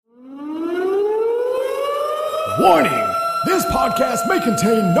Warning! This podcast may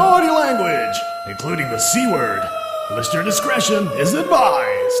contain naughty language, including the C word. Listener discretion is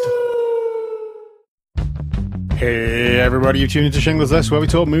advised. Hey everybody, you're tuned into Shingles List, where we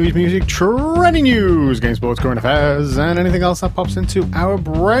talk movies, music, trending news, game, sports, current affairs, and anything else that pops into our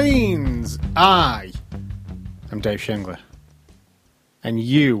brains. I am Dave Shingler, and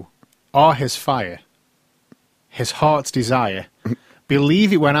you are his fire, his heart's desire.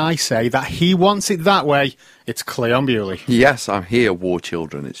 Believe it when I say that he wants it that way. It's Cleon Bewley. Yes, I'm here, war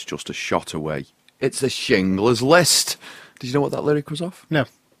children. It's just a shot away. It's the Shingler's List. Did you know what that lyric was off? No.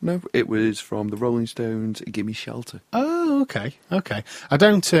 No, it was from the Rolling Stones, Give Me Shelter. Oh, okay. I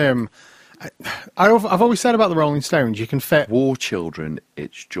don't, I've always said about the Rolling Stones, you can fit... War children,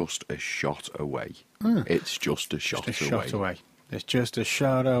 it's just a shot away. It's just a shot away. It's just a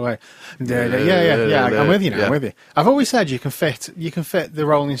shot away. Yeah. I'm with you now. I'm with you. I've always said you can fit the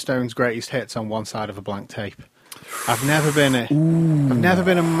Rolling Stones' greatest hits on one side of a blank tape. I've never been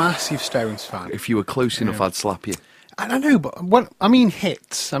a massive Stones fan. If you were close enough, I'd slap you. I don't know, but what I mean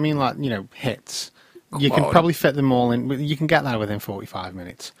hits. I mean hits. You can probably fit them all in. You can get that within 45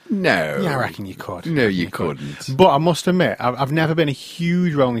 minutes. No. Yeah, I reckon you could. No, you couldn't. But I must admit, I've never been a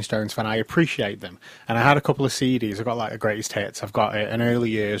huge Rolling Stones fan. I appreciate them. And I had a couple of CDs. I've got like the greatest hits. I've got an early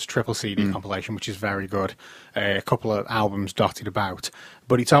years triple CD compilation, which is very good. A couple of albums dotted about.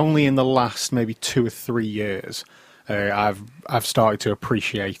 But it's only in the last maybe 2 or 3 years I've started to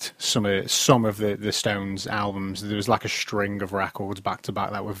appreciate some of the Stones albums. There was like a string of records back to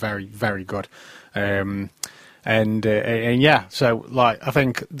back that were very, very good. And yeah, so like I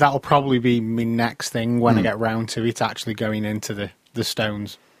think that'll probably be my next thing when I get round to it, actually going into the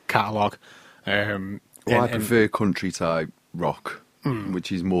Stones catalogue. I prefer country type rock, which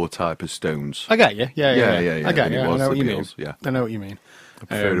is more type of Stones. I get you, yeah. I get you. I know what you mean. Yeah. I know what you mean. I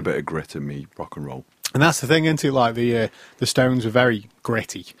prefer a bit of grit in me rock and roll. And that's the thing, isn't it? Like the Stones were very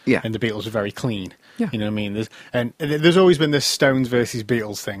gritty, and the Beatles were very clean. Yeah. You know what I mean? There's always been this Stones versus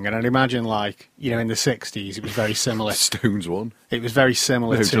Beatles thing, and I'd imagine, like, in the 60s, it was very similar. Stones won. It was very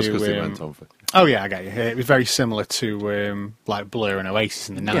similar to... just because they went on for... Oh, yeah, I get you. It was very similar to, like, Blur and Oasis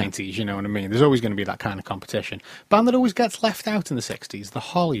in the 90s, you know what I mean? There's always going to be that kind of competition. Band that always gets left out in the 60s, the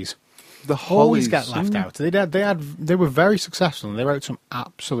Hollies. The Hollies. Always get left out. They were very successful, and they wrote some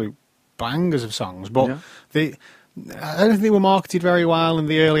absolute bangers of songs, but I don't think they were marketed very well. In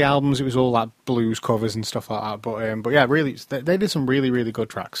the early albums, it was all like blues covers and stuff like that. But yeah, really, they did some really, really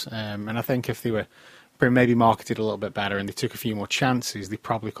good tracks. And I think if they were maybe marketed a little bit better and they took a few more chances, they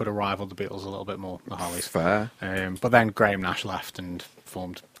probably could have rivaled the Beatles a little bit more. The Hollies, fair. But then Graham Nash left and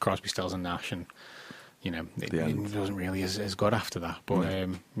formed Crosby, Stills and Nash, and it wasn't really as good after that. But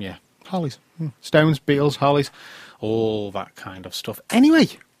yeah, Hollies, Stones, Beatles, Hollies, all that kind of stuff. Anyway.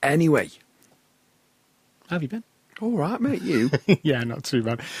 How have you been? All right, mate, you? Yeah, not too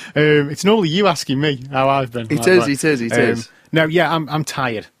bad. It's normally you asking me how I've been. It is. No, yeah, I'm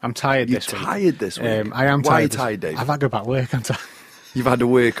tired. I'm tired this week. You're tired this week? I am tired. Why are you tired, Dave? I've had to go back to work. You've had to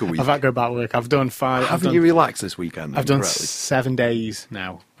work a week? I've had to go back to work. I've done 5... Haven't you relaxed this weekend? I've done 7 days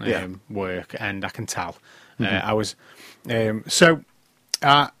now, work, and I can tell. I was... So,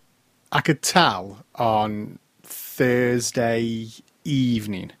 I could tell on Thursday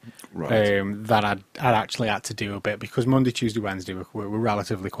evening that I'd actually had to do a bit, because Monday, Tuesday, Wednesday were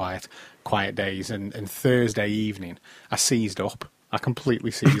relatively quiet days, and Thursday evening I seized up. I completely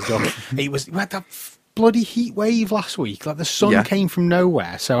seized up. We had that bloody heat wave last week. Like the sun came from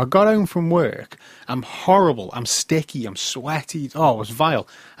nowhere. So I got home from work. I'm horrible. I'm sticky. I'm sweaty. Oh, it was vile.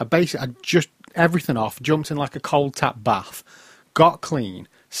 I just everything off. Jumped in like a cold tap bath. Got clean.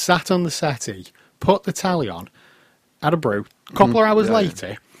 Sat on the settee. Put the telly on. Had a brew. A couple of hours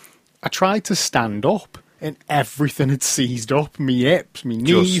later, I tried to stand up, and everything had seized up. My hips, my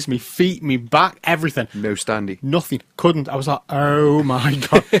knees, my feet, my back, everything. No standing. Nothing. Couldn't. I was like, oh my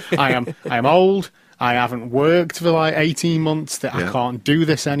God. I am old. I haven't worked for like 18 months. I can't do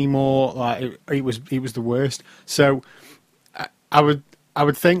this anymore. Like it was the worst. So I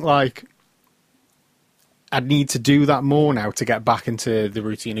would think like I'd need to do that more now to get back into the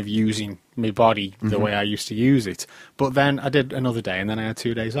routine of using my body the way I used to use it. But then I did another day, and then I had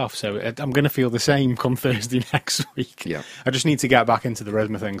 2 days off. So I'm going to feel the same come Thursday next week. Yeah. I just need to get back into the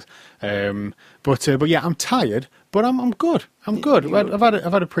rhythm of things. But yeah, I'm tired, but I'm good. I'm good. I've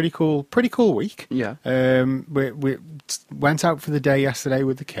had a pretty cool week. Yeah. We went out for the day yesterday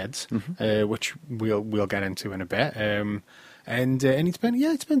with the kids, which we'll get into in a bit. And it's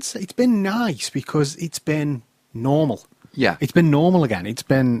been nice because it's been normal. Yeah. It's been normal again. It's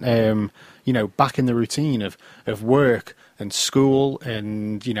been back in the routine of work, and school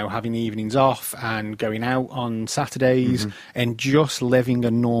and, you know, having the evenings off and going out on Saturdays and just living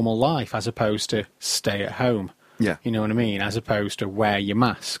a normal life as opposed to stay at home. Yeah. You know what I mean? As opposed to wear your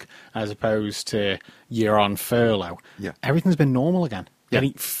mask, as opposed to you're on furlough. Yeah. Everything's been normal again. Yeah. And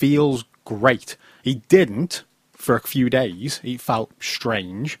it feels great. It didn't for a few days. It felt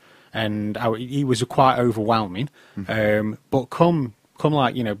strange and it was quite overwhelming. But come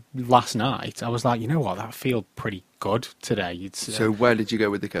like, you know, last night, I was like, you know what, that feels pretty good today. It's, So where did you go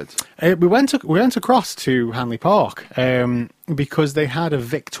with the kids? we went across to Hanley Park because they had a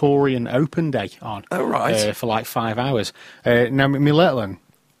Victorian Open Day on. Oh, right. For like 5 hours. Now, my little one,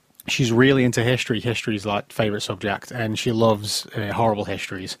 she's really into history. History's like favourite subject, and she loves horrible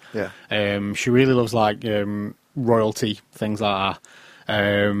histories. Yeah. She really loves like royalty, things like that.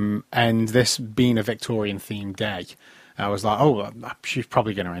 And this being a Victorian themed day, I was like, oh, she's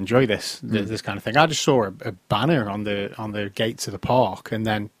probably going to enjoy this kind of thing. I just saw a banner on the gates of the park, and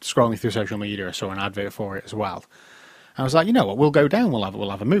then scrolling through social media, I saw an advert for it as well. I was like, you know what, we'll go down, we'll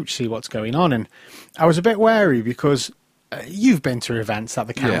have a mooch, see what's going on. And I was a bit wary because you've been to events that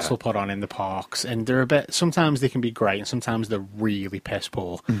the council put on in the parks, and they're sometimes they can be great, and sometimes they're really piss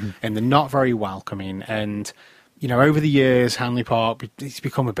poor, and they're not very welcoming. And you know, over the years, Hanley Park, it's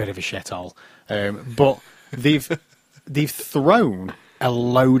become a bit of a shithole. But they've thrown a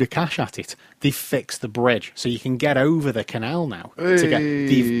load of cash at it. They've fixed the bridge so you can get over the canal now.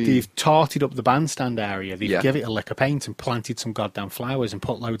 They've tarted up the bandstand area. They've given it a lick of paint and planted some goddamn flowers and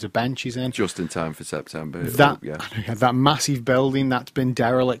put loads of benches in. Just in time for September. That massive building that's been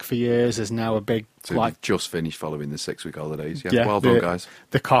derelict for years is now a big... So they've just finished following the 6-week holidays. Yeah, well done, guys.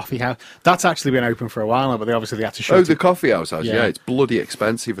 The coffee house. That's actually been open for a while now, but they had to shut it. Oh, the coffee house has, yeah. It's bloody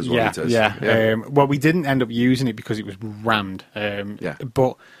expensive as well, it is. Yeah. Well, we didn't end up using it because it was rammed.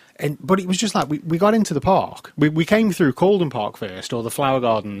 But it was just like, we got into the park. We came through Calden Park first, or the Flower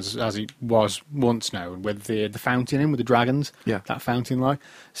Gardens, as it was once known, with the fountain with the dragons. Yeah. That fountain like.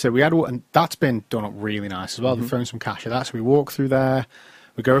 So we had, and that's been done up really nice as well. They've thrown some cash at that. So we walk through there.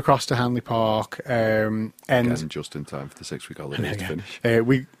 We go across to Hanley Park, and again, just in time for the 6-week holidays to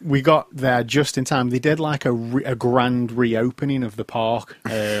finish. We got there just in time. They did like a grand reopening of the park.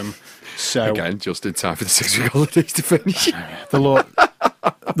 So again, just in time for the 6-week holidays to finish. The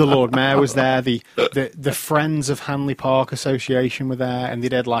Lord Mayor was there. The Friends of Hanley Park Association were there, and they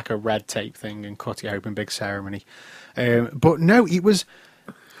did like a red tape thing and cut it open, big ceremony. But no, it was.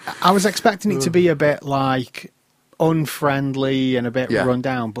 I was expecting it to be a bit like unfriendly and a bit run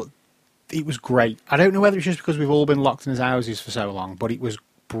down, but it was great. I don't know whether it's just because we've all been locked in our houses for so long, but it was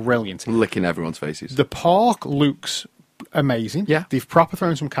brilliant. Licking everyone's faces. The park looks amazing. Yeah. They've proper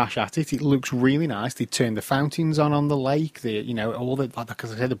thrown some cash at it. It looks really nice. They turned the fountains on the lake.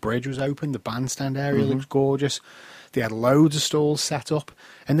 Because I said the bridge was open, the bandstand area looks gorgeous. They had loads of stalls set up.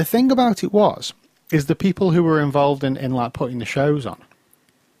 And the thing about it is the people who were involved in like putting the shows on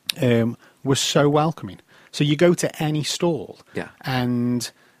were so welcoming. So you go to any stall, and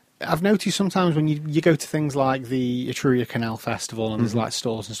I've noticed sometimes when you go to things like the Etruria Canal Festival and there's like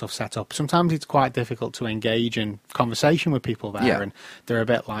stalls and stuff set up, sometimes it's quite difficult to engage in conversation with people there, and they're a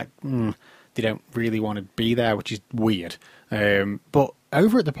bit like, they don't really want to be there, which is weird. But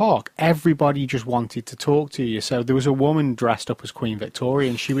over at the park, everybody just wanted to talk to you. So there was a woman dressed up as Queen Victoria,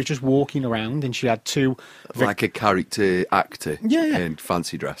 and she was just walking around, and she had two... like a character actor in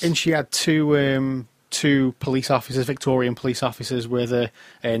fancy dress. And she had two police officers, Victorian police officers with her,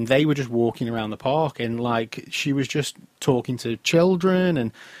 and they were just walking around the park, and like she was just talking to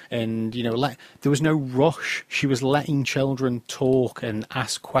children, and you know, there was no rush. She was letting children talk and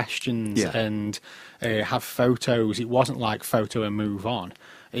ask questions and have photos. It wasn't like photo and move on.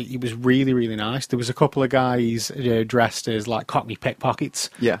 It was really, really nice. There was a couple of guys dressed as like Cockney pickpockets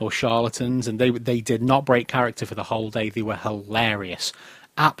or charlatans, and they did not break character for the whole day. They were hilarious.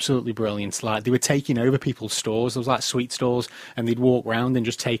 Absolutely brilliant. Like they were taking over people's stores. There was like sweet stores, and they'd walk around and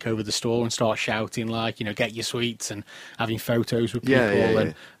just take over the store and start shouting like, you know, get your sweets, and having photos with people.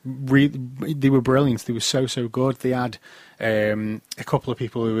 And they were brilliant. They were so good. They had a couple of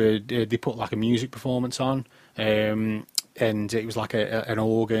people who they put like a music performance on. And it was like an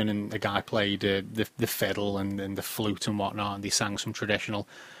organ, and the guy played the fiddle and the flute and whatnot, and they sang some traditional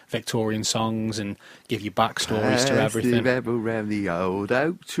Victorian songs and give you backstories to everything. Around the old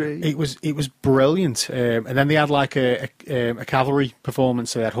oak tree. It was brilliant, and then they had like a cavalry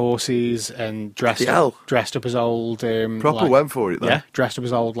performance. So they had horses and dressed up as old. Proper went for it though. Yeah, dressed up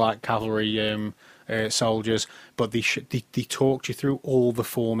as old like cavalry soldiers, but they talked you through all the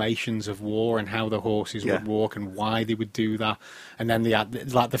formations of war and how the horses would walk and why they would do that. And then they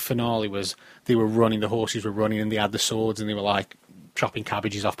had, like, the finale was the horses were running, and they had the swords, and they were like chopping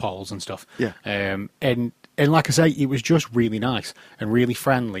cabbages off poles and stuff. Yeah. And like I say, it was just really nice and really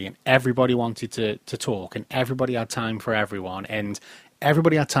friendly, and everybody wanted to talk, and everybody had time for everyone, and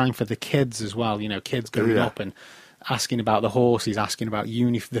everybody had time for the kids as well. You know, kids going up and asking about the horses, asking about the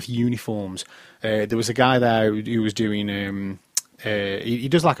uniforms. There was a guy there who was doing... he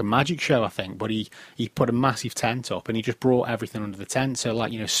does like a magic show, I think, but he put a massive tent up and he just brought everything under the tent. So,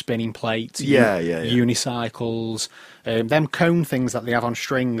 like, you know, spinning plates, unicycles, them cone things that they have on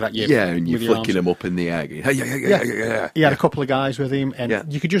string that you and you're flicking them up in the air. He had a couple of guys with him,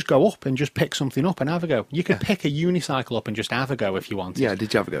 and you could just go up and just pick something up and have a go. You could pick a unicycle up and just have a go if you wanted. Yeah,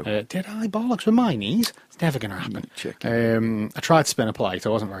 did you have a go? Did I? Bollocks with my knees? It's never going to happen. I tried to spin a plate. I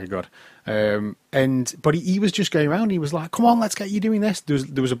wasn't very good. But he was just going around. He was like, "Come on, let's get you doing this."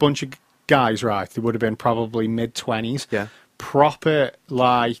 There was a bunch of guys, right? They would have been probably mid-20s. Yeah. Proper,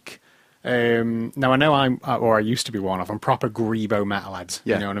 like, now I know I used to be one of them. Proper Grebo metalheads.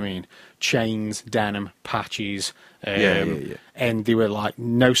 Yeah. You know what I mean? Chains, denim, patches. Yeah. And they were like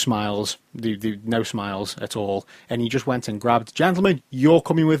no smiles. No smiles at all. And he just went and grabbed, "Gentlemen, you're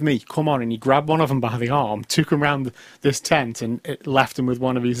coming with me. Come on!" And he grabbed one of them by the arm, took him round this tent, and it left him with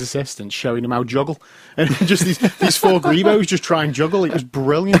one of his assistants, showing him how juggle. And just these four Grebos just try and juggle. It was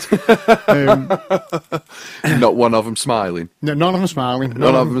brilliant. Not one of them smiling. No, none of them smiling.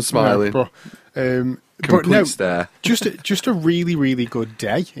 None of them smiling. No, Complete stare. just a really, really good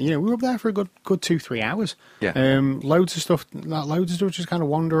day. You know, we were up there for a good 2-3 hours. Yeah. Loads of stuff just kind of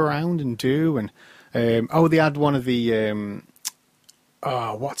wander around and do. And they had one of the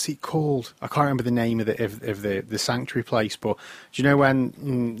what's it called? I can't remember the name of the sanctuary place. But do you know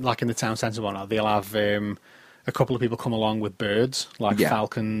when, like in the town centre one, they'll have a couple of people come along with birds, like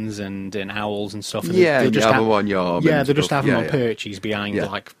falcons and owls and stuff. And they'll just have them on your arm. Yeah, they'll just have them on perches behind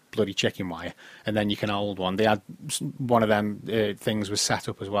like bloody chicken wire, and then you can hold one. They had one of them things was set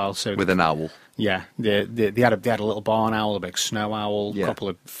up as well, so with an owl. Yeah, they had a little barn owl, a big snow owl, a couple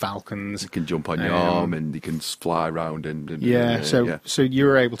of falcons. You can jump on your arm and you can fly around and so you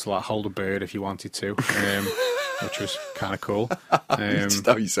were able to like hold a bird if you wanted to, which was kind of cool. Just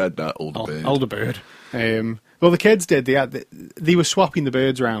how you said that, hold a bird. Hold a bird. Well, the kids did. They were swapping the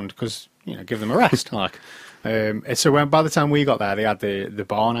birds around because, you know, give them a rest, like. So by the time we got there, they had the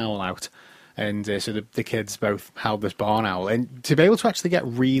barn owl out, and so the kids both held this barn owl, and to be able to actually get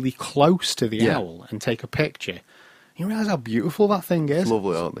really close to the owl and take a picture, you realise how beautiful that thing is. It's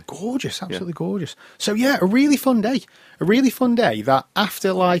lovely, aren't they? Gorgeous, absolutely gorgeous. So a really fun day. That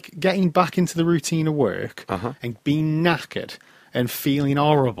after like getting back into the routine of work and being knackered and feeling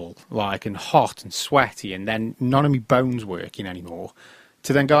horrible, like, and hot and sweaty, and then none of my bones working anymore.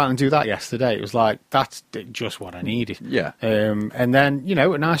 To then go out and do that yesterday, it was like, that's just what I needed. Yeah. And then, you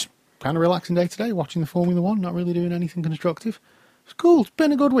know, a nice kind of relaxing day today, watching the Formula One, not really doing anything constructive. It's cool. It's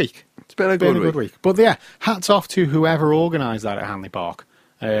been a good week. But yeah, hats off to whoever organised that at Hanley Park,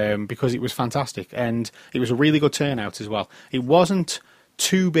 because it was fantastic. And it was a really good turnout as well. It wasn't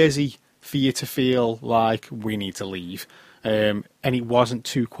too busy for you to feel like we need to leave. And it wasn't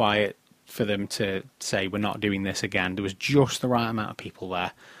too quiet for them to say we're not doing this again. There was just the right amount of people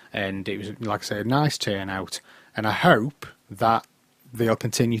there, and it was, like I say, a nice turnout. And I hope that they'll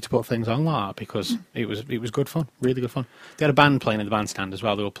continue to put things on like that, because it was good fun, really good fun. They had a band playing in the bandstand as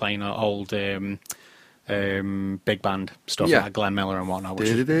well. They were playing old big band stuff like Glenn Miller and whatnot.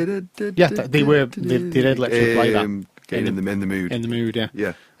 They did literally play that. In the mood. In the mood,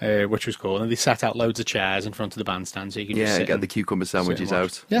 yeah. Which was cool. And they set out loads of chairs in front of the bandstand so you could just sit get the cucumber sandwiches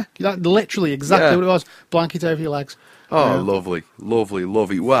out. Yeah, literally exactly what it was. Blanket over your legs. Oh, lovely.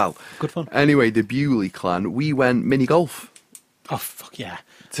 Well, good fun. Anyway, the Bewley clan, we went mini golf. Oh, fuck yeah.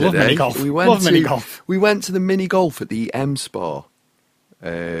 Today. Love mini golf. Mini golf. We went to the mini golf at the M Spa,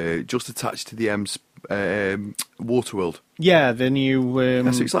 just attached to the Waterworld. Yeah, the new...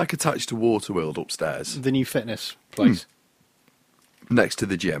 so it's like attached to Waterworld upstairs. The new fitness place. Next to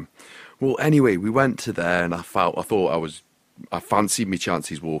the gym. Well, anyway, we went to there and I fancied my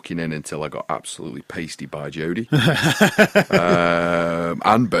chances walking in until I got absolutely pasty by Jodie.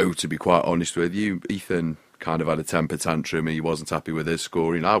 And Bo, to be quite honest with you. Ethan kind of had a temper tantrum. He wasn't happy with his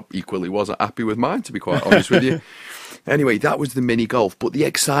scoring. I equally wasn't happy with mine, to be quite honest with you. Anyway, that was the mini golf, but the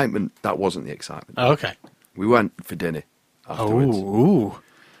excitement, that wasn't the excitement. Oh, okay. We went for dinner afterwards. Ooh.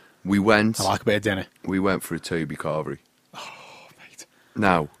 We went... I like a bit of dinner. We went for a Toby Carvery. Oh, mate.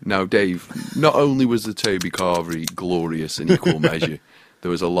 Now, Dave, not only was the Toby Carvery glorious in equal measure,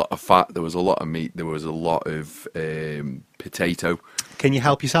 There was a lot of fat. There was a lot of meat. There was a lot of potato. Can you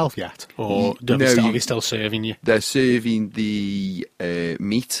help yourself yet? Or are they still serving you? They're serving the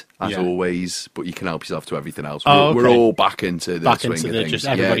meat, as Yeah. always, but you can help yourself to everything else. Oh, We're okay. all back into the swing of things. just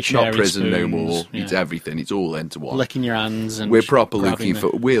everybody it's not sharing prison no spoons, more. yeah. It's everything. It's all into one. Licking your hands and We're proper grabbing looking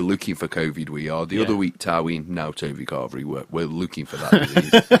for. We're looking for COVID. We are the Yeah. other week. Towing now Toby Carvery. We're looking for that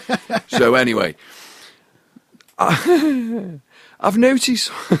disease. So anyway, I've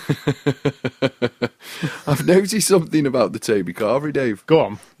noticed. I've noticed something about the Toby Carvery, Dave. Go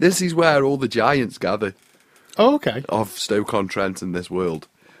on. This is where all the giants gather Oh, okay. of Stoke-on-Trent in this world,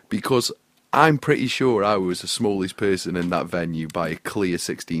 because I'm pretty sure I was the smallest person in that venue by a clear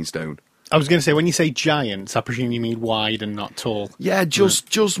 16 stone. I was going to say, when you say giants, I presume you mean wide and not tall. Yeah,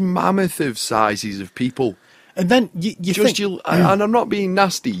 just mammoth of sizes of people. And then you think... And I'm not being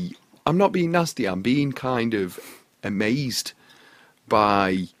nasty. I'm being kind of amazed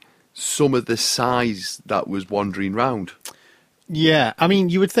by some of the size that was wandering round. Yeah, I mean,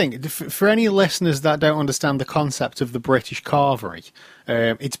 you would think, for any listeners that don't understand the concept of the British carvery,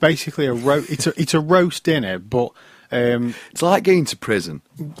 it's basically it's a roast dinner, but... It's like going to prison.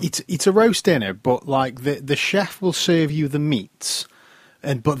 It's a roast dinner, but like the chef will serve you the meats,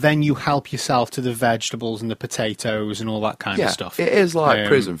 but then you help yourself to the vegetables and the potatoes and all that kind of stuff. It is like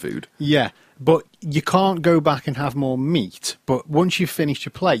prison food. Yeah, but you can't go back and have more meat. But once you've finished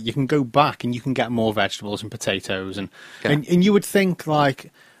your plate, you can go back and you can get more vegetables and potatoes, and you would think like,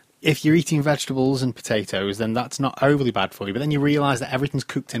 if you're eating vegetables and potatoes, then that's not overly bad for you. But then you realise that everything's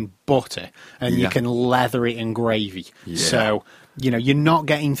cooked in butter, and you can lather it in gravy. Yeah. So, you're not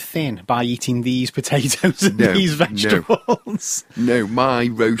getting thin by eating these potatoes and these vegetables. No, my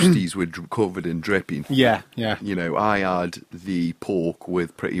roasties were covered in dripping. Yeah. I had the pork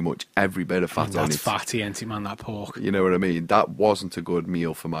with pretty much every bit of fat on That's it. fatty, ain't it, man, that pork. You know what I mean? That wasn't a good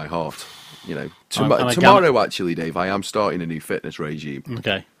meal for my heart. I'm Tomorrow, actually, Dave, I am starting a new fitness regime.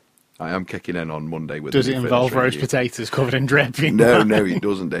 Okay. I am kicking in on Monday with. Does a it new involve fitness roast regime. potatoes covered in dripping? No, it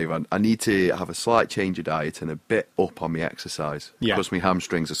doesn't, Dave. I need to have a slight change of diet and a bit up on my exercise. Yeah. Because my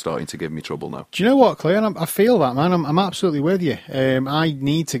hamstrings are starting to give me trouble now. Do you know what, Claire? I feel that, man. I'm absolutely with you. I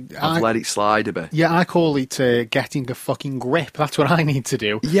need to... I've let it slide a bit. Yeah, I call it getting a fucking grip. That's what I need to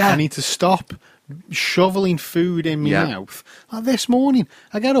do. Yeah. I need to stop shoveling food in my mouth. Like this morning,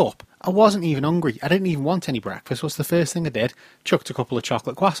 I get up. I wasn't even hungry. I didn't even want any breakfast. What's the first thing I did? Chucked a couple of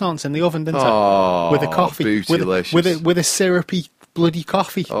chocolate croissants in the oven, didn't I? With a coffee. With a syrupy bloody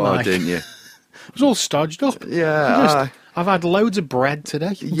coffee. Oh, didn't you? It was all stodged up. Yeah. I've had loads of bread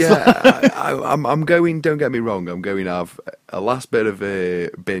today. Yeah, I'm going, don't get me wrong, I'm going to have a last bit of a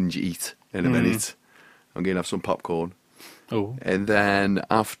binge eat in a minute. I'm going to have some popcorn. Oh. And then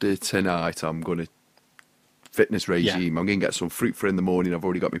after tonight, I'm going to fitness regime. I'm going to get some fruit for in the morning. I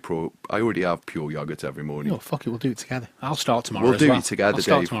already have pure yogurt every morning. Oh, fuck it, we'll do it together. I'll start tomorrow We'll as do well. it together, I'll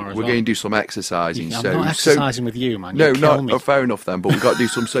start Dave. tomorrow as We're well. going to do some exercising. I'm not exercising with you, man. No, You'll kill not me. fair enough then, but we've got to do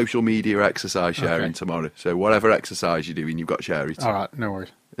some social media exercise sharing tomorrow. So whatever exercise you're doing, you've got to share it. All right, no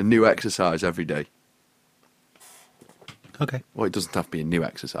worries. A new exercise every day. Okay. Well, it doesn't have to be a new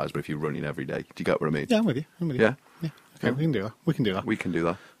exercise, but if you're running every day, do you get what I mean? Yeah, I'm with you. Yeah? Yeah. Okay, we can do that. We can do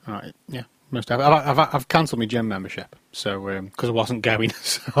that. All right. Yeah. Most I've cancelled my gym membership, so because I wasn't going,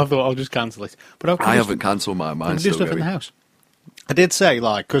 so I thought I'll just cancel it. But I haven't cancelled mine. Mine's do still stuff going. in the house. I did say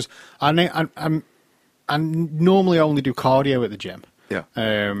because I normally only do cardio at the gym. Yeah.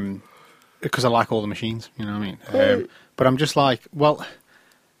 Because I like all the machines. You know what I mean? But I'm just like, well,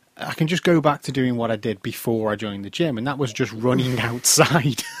 I can just go back to doing what I did before I joined the gym, and that was just running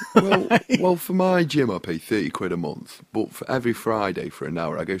outside. well, for my gym, I pay £30 a month, but for every Friday for an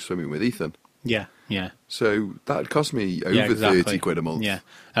hour, I go swimming with Ethan. Yeah. So that cost me over £30 a month. Yeah,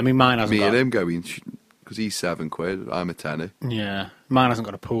 I mean, mine hasn't. Me and him going because he's £7, I'm a tenner. Yeah, mine hasn't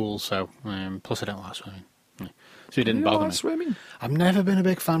got a pool, so plus I don't like swimming. So it didn't bother me. Swimming? I've never been a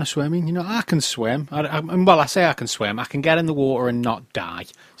big fan of swimming. I can swim. I say I can swim. I can get in the water and not die.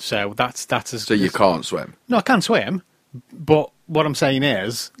 So that's as. So you can't swim? No, I can swim. But what I'm saying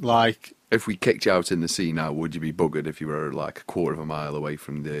is, like, if we kicked you out in the sea now, would you be buggered if you were like a quarter of a mile away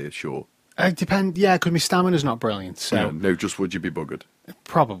from the shore? It depends. Yeah, because my stamina's not brilliant. So no, just would you be buggered?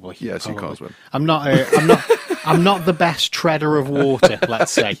 Probably. Yes, probably. you can't swim. I'm not the best treader of water.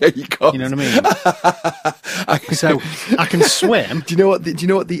 Let's say. Yeah, you can't. You know what I mean? So I can swim. Do you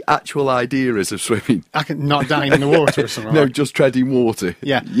know what the actual idea is of swimming? I can not die in the water or something. No, like. just treading water.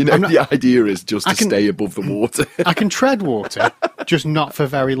 Yeah. You know, the idea is just to stay above the water. I can tread water, just not for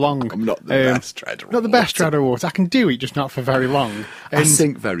very long. I'm not the best treader of Not the best water. treader of water. I can do it, just not for very long. I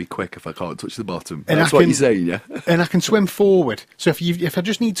sink very quick if I can't touch the bottom. And That's I what can- you're saying, yeah? and I can swim forward. So if I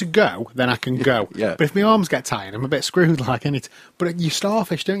just need to go, then I can go. Yeah. But if my arms get tired, I'm a bit screwed. Like, and but you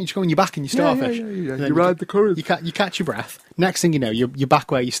starfish, don't you? You just go on your back and you starfish. Yeah. And then You ride the current. You catch your breath. Next thing you know, you're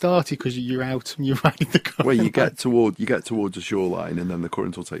back where you started because you're out and you ride the current. Well, you get towards the shoreline, and then the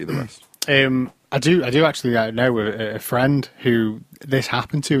current will take you the rest. I do actually know a friend who this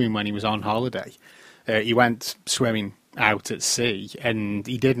happened to him when he was on holiday. He went swimming out at sea and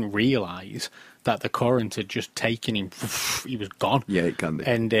he didn't realise that the current had just taken him. He was gone. Yeah, it can do.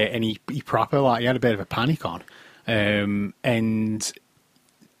 And he proper he had a bit of a panic on, and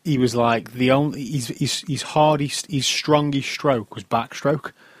he was like his strongest stroke was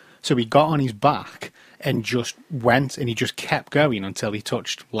backstroke, so he got on his back and just went, and he just kept going until he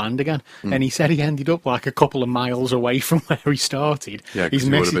touched land again. And he said he ended up like a couple of miles away from where he started. Yeah, because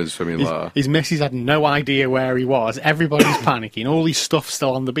he would have been swimming like that. His missus had no idea where he was. Everybody's panicking. All his stuff's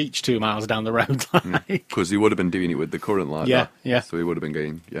still on the beach 2 miles down the road. Because he would have been doing it with the current like Yeah, that. yeah. So he would have been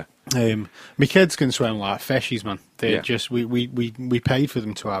going, yeah. My kids can swim like fishies, man. They Yeah. just we paid for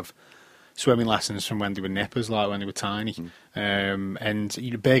them to have swimming lessons from when they were nippers, like when they were tiny.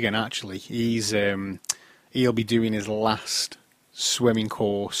 And Biggin actually, he'll be doing his last swimming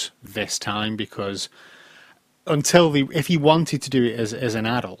course this time because if he wanted to do it as an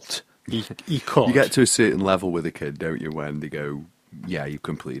adult, he could. You get to a certain level with a kid, don't you, when they go, yeah, you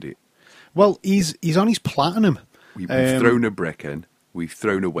complete it. Well, he's on his platinum. We've thrown a brick in. We've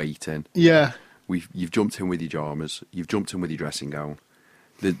thrown a weight in. Yeah. You've jumped in with your pyjamas. You've jumped in with your dressing gown.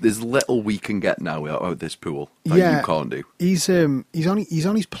 There's little we can get now out of this pool that you can't do. He's on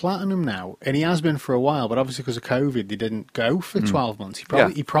his platinum now, and he has been for a while. But obviously, because of COVID, they didn't go for 12 months.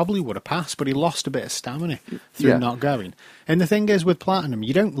 He probably would have passed, but he lost a bit of stamina through not going. And the thing is, with platinum,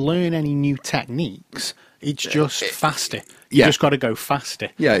 you don't learn any new techniques. It's just faster. You just got to go faster.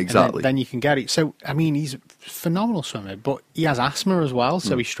 Yeah, and exactly. then you can get it. So, I mean, he's a phenomenal swimmer, but he has asthma as well,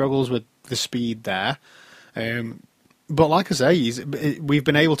 so he struggles with the speed there. But like I say, we've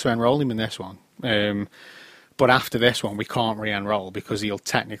been able to enrol him in this one. But after this one, we can't re-enroll because he'll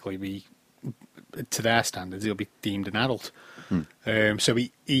technically be, to their standards, he'll be deemed an adult. So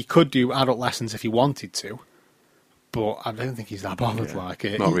he could do adult lessons if he wanted to, but I don't think he's that bothered. Like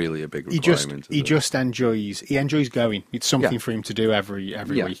it. Not really a big requirement. He just enjoys going. It's something for him to do every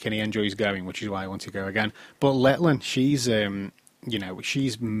week, and he enjoys going, which is why I want to go again. But Litland, she's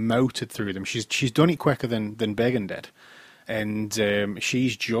she's motored through them. She's done it quicker than Biggin did, and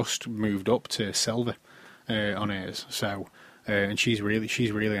she's just moved up to silver on hers. So, and she's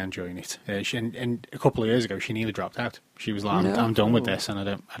really enjoying it. And a couple of years ago, she nearly dropped out. She was like, "I'm done with this, and I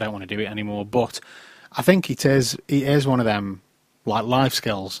don't want to do it anymore." But I think it is one of them like life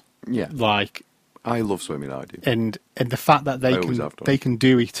skills. Yeah, like I love swimming. I do, and the fact that they can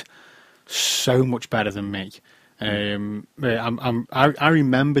do it so much better than me. I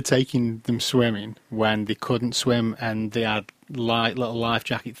remember taking them swimming when they couldn't swim and they had little life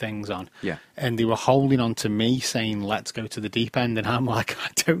jacket things on. Yeah. And they were holding on to me saying, "Let's go to the deep end." And I'm like, I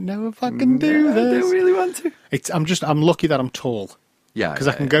don't know if I can do this. I don't really want to. I'm lucky that I'm tall. Yeah. Because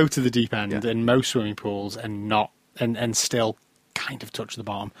I can go to the deep end in most swimming pools and still kind of touch the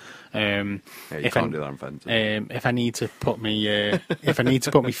bottom. You can't do that in Fenton. If I need to put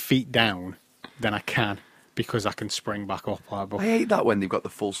my feet down, then I can. Because I can spring back up. I hate that when they've got the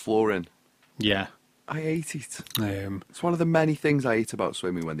false floor in. Yeah. I hate it. It's one of the many things I hate about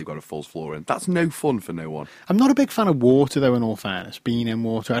swimming when they've got a false floor in. That's no fun for no one. I'm not a big fan of water, though, in all fairness, being in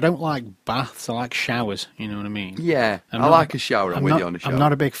water. I don't like baths. I like showers, you know what I mean? Yeah, I like a shower. I'm with you on a shower. I'm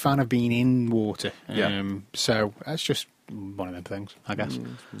not a big fan of being in water. Yeah. So that's just one of them things, I guess.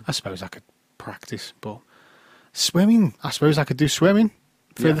 I suppose I could practice, but swimming, I suppose I could do swimming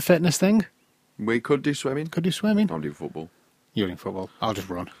for the fitness thing. We could do swimming. Could do swimming. I'll do football. You're doing football. I'll just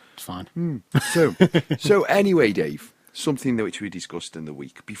run. It's fine. So anyway, Dave, something that which we discussed in the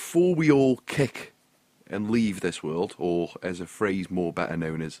week. Before we all kick and leave this world, or as a phrase more better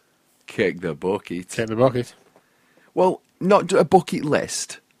known as kick the bucket. Kick the bucket. Well, not a bucket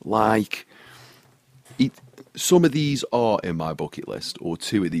list. Like, some of these are in my bucket list, or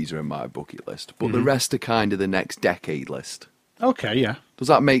 2 of these are in my bucket list. But the rest are kind of the next decade list. Okay, yeah. Does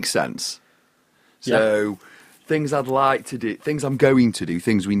that make sense? So, things I'd like to do, things I'm going to do,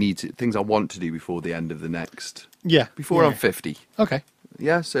 things I want to do before the end of the next. Yeah. Before I'm 50. Okay.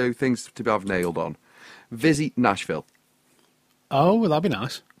 Yeah, so things to have nailed on. Visit Nashville. Oh, well, that'd be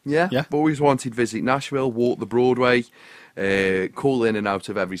nice. Yeah. Yeah. I've always wanted to visit Nashville, walk the Broadway. Call in and out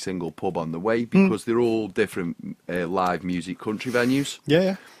of every single pub on the way because they're all different live music country venues.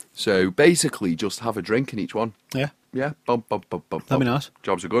 Yeah. So basically, just have a drink in each one. Yeah. Yeah, bump, bump, bump, bump. That'd be nice.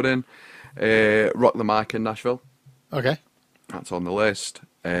 Jobs are good in. Rock the Mic in Nashville. Okay. That's on the list.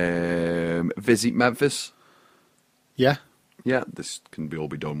 Visit Memphis. Yeah. Yeah, this can all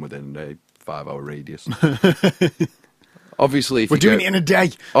be done within a 5-hour radius. Obviously, if We're you doing go- it in a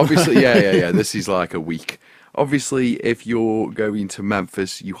day. Obviously, yeah. This is like a week. Obviously, if you're going to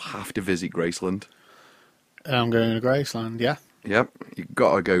Memphis, you have to visit Graceland. I'm going to Graceland, yeah. Yep, you've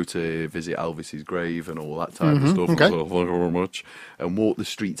got to go to visit Elvis's grave and all that type of stuff. okay. So, thank you very much. And walk the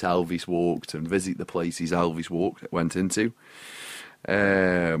streets Elvis walked and visit the places Elvis went into.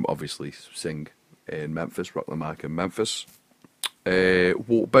 Obviously, sing in Memphis, rock the mic in Memphis.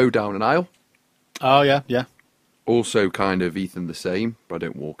 Bow down an aisle. Oh, yeah. Also, kind of Ethan the same, but I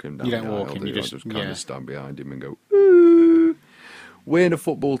don't walk him down. You don't the walk aisle, him, do you I? just- kind yeah. of stand behind him and go. Ooh. Win a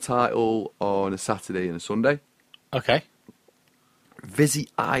football title on a Saturday and a Sunday. Okay. Visit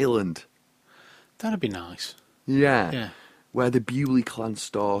Ireland. That'd be nice. Yeah. Where the Bewley clan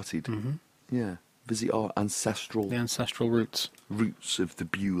started. Mm-hmm. Yeah. Visit our ancestral The ancestral roots. roots of the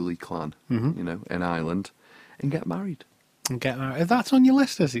Bewley clan, Mhm. in Ireland, and get married. And get married. If that's on your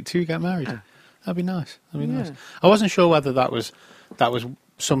list, is it, to get married? Yeah. That'd be nice. Yeah. I wasn't sure whether that was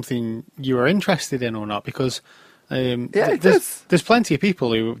something you were interested in or not, because it there's, is. there's plenty of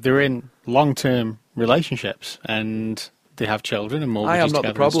people who they're in long-term relationships and they have children and mortgages I am not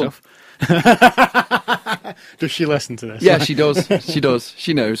the together and problem. stuff. Does she listen to this? Yeah, she does. She does.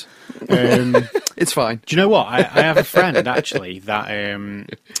 She knows. It's fine. Do you know what? I have a friend actually that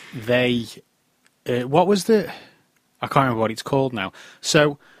they what was the I can't remember what it's called now.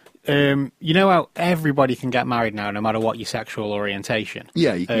 So you know how everybody can get married now, no matter what your sexual orientation.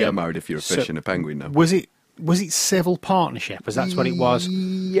 Yeah, you can get married if you're a so- fish and a penguin now. Was it civil partnership? Is that what it was?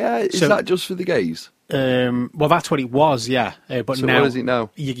 Yeah, is So- that just for the gays? Well, that's what it was, yeah. But So now what is it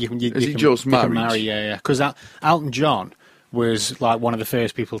now? You Is it can, just you can marriage? marry, yeah. Because Elton John was like one of the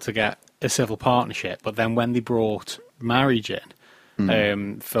first people to get a civil partnership, but then when they brought marriage in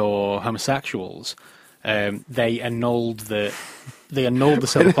Hmm. for homosexuals, they annulled the civil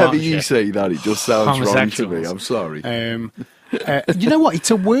Whenever partnership. you say that, it just sounds wrong to me. Homosexuals. I'm sorry. You know what? It's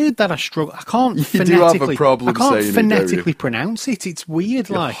a word that I struggle. I can't You phonetically. do have a problem I can't saying it, don't you? phonetically pronounce it. It's weird.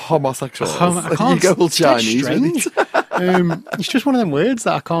 Like Homosexuals. I can't. You go all it's dead Chinese with it. strange. It's just one of them words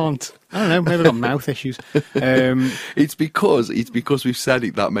that I can't. I don't know. Maybe I've got mouth issues. It's because we've said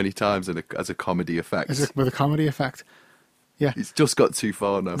it that many times as a comedy effect. With a comedy effect. Yeah. It's just got too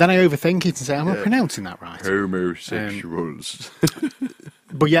far now. Then I overthink it and say, "Am I Yeah. pronouncing that right?" Homosexuals.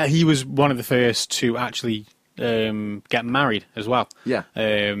 But yeah, he was one of the first to actually get married as well. Yeah.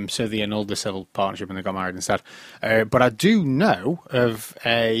 So they annulled the civil partnership and they got married instead. But I do know of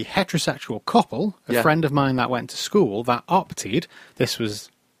a heterosexual couple, a Yeah. friend of mine that went to school, that opted, this was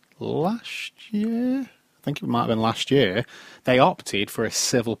last year, I think it might have been last year, they opted for a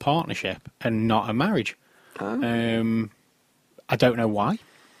civil partnership and not a marriage. Oh. I don't know why.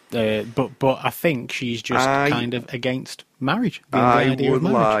 But I think she's just kind of against marriage. The I idea would of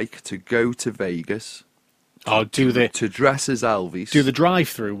marriage. like to go to Vegas Oh, do the dress as Elvis.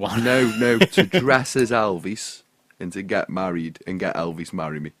 drive-through one. No, to dress as Elvis and to get married and get Elvis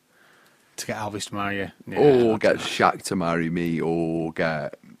marry me. To get Elvis to marry you. Yeah, Or that's get Shaq to marry me, or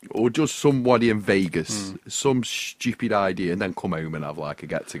just somebody in Vegas, Hmm. some stupid idea, and then come home and have like a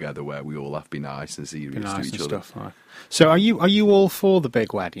get together where we all have to be nice and serious be nice to each and other. stuff. Right. So, are you all for the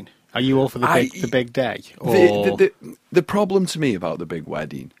big wedding? Are you all for the big day? Or The problem to me about the big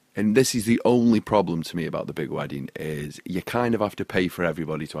wedding, and this is the only problem to me about the big wedding, is you kind of have to pay for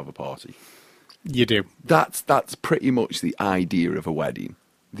everybody to have a party. you do? That's pretty much the idea of a wedding.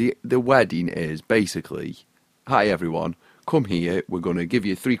 The wedding is basically, hi everyone, come here, we're going to give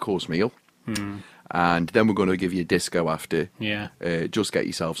you a 3-course meal, and then we're going to give you a disco after. Yeah. Just get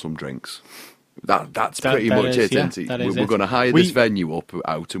yourself some drinks. That's That- pretty that much is, it, yeah, isn't it? that is We're it. going to hire We- this venue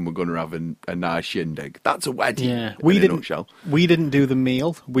out and we're going to have a nice shindig. That's a wedding Yeah. in a nutshell. We didn't do the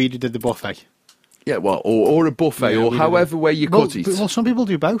meal. We did the buffet. Yeah, well, or a buffet, Yeah, or we however way you cut it. Well, some people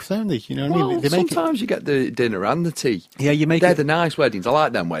do both, don't they? You know what I mean? Well, They make it. sometimes you get the dinner and the tea. Yeah, you make They're it. the nice weddings. I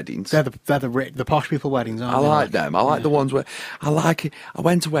like them weddings. They're the posh people weddings, aren't I they? like them. I like the ones where I like it. I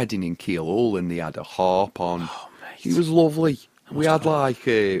went to a wedding in Keelhall and they had a harp on. Oh, mate. It was lovely. We had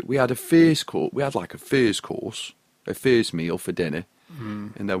a first course. We had like a first meal for dinner,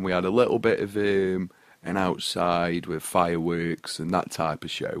 and then we had a little bit of an outside with fireworks and that type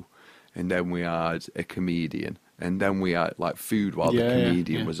of show, and then we had a comedian, and then we had like food while the Yeah,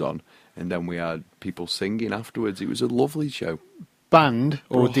 comedian yeah. was on, and then we had people singing afterwards. It was a lovely show. Band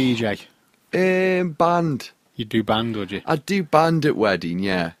or DJ? Band. You'd do band, would you? I'd do band at wedding,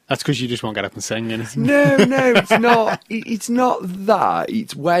 yeah. That's because you just won't get up and sing, isn't it? No, it's not. It's not that.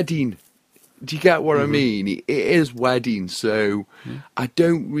 It's wedding. Do you get what I mean? It is wedding, so I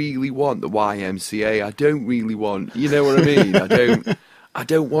don't really want the YMCA. I don't really want, you know what I mean? I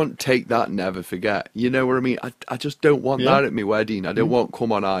don't want Take That, Never Forget. You know what I mean? I just don't want that at my wedding. I don't want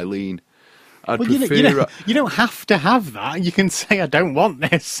Come On Eileen. I'd prefer... You don't have to have that. You can say, I don't want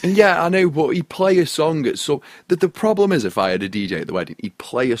this. Yeah, I know, but he'd play a song at some... The problem is, if I had a DJ at the wedding, he'd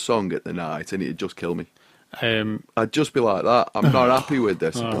play a song at the night and it'd just kill me. I'd just be like that. I'm not happy with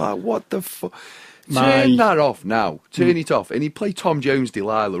this. I'd be like, what the fuck? Turn that off now. Turn it off. And he'd play Tom Jones'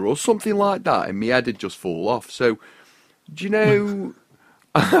 Delilah or something like that, and my head would just fall off. So, do you know...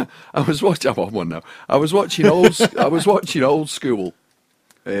 I was watching Old School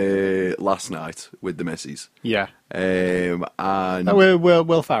last night with the missus. Yeah. And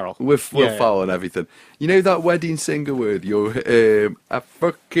Will Ferrell. With Will Ferrell and everything. You know that wedding singer with your I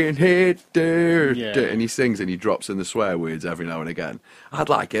fucking hate her. Yeah. And he sings and he drops in the swear words every now and again. I'd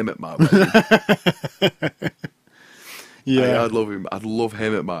like him at my wedding. Yeah. I'd love him. I'd love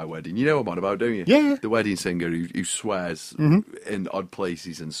him at my wedding. You know what I'm on about, don't you? Yeah. The wedding singer who swears in odd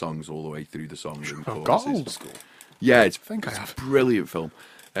places and songs all the way through the song. Old School. Yeah, it's a brilliant film.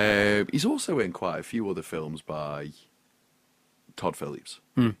 He's also in quite a few other films by Todd Phillips.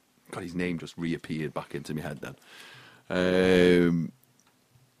 God, his name just reappeared back into my head then.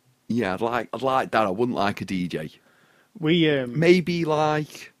 Yeah, I'd like that. I wouldn't like a DJ. Maybe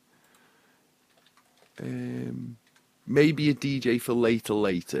like maybe a DJ for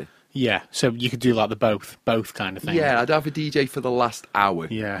later. Yeah, so you could do like the both kind of thing. Yeah, I'd have a DJ for the last hour.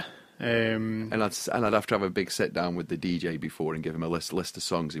 Yeah. And I'd have to have a big sit down with the DJ before and give him a list of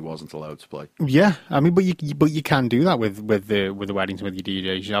songs he wasn't allowed to play. Yeah, I mean, but you can do that with the weddings with your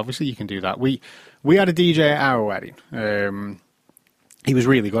DJs. Obviously, you can do that. We had a DJ at our wedding. He was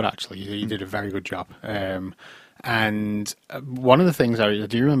really good, actually. He did a very good job. And one of the things I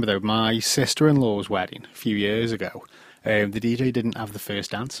do remember, though, my sister-in-law's wedding a few years ago, the DJ didn't have the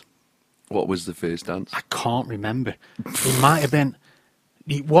first dance. What was the first dance? I can't remember. It might have been.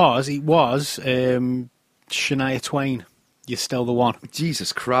 It was Shania Twain. You're Still the One.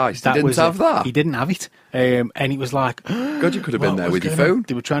 Jesus Christ, he didn't have that? He didn't have it. And it was like... God, you could have been there with your phone.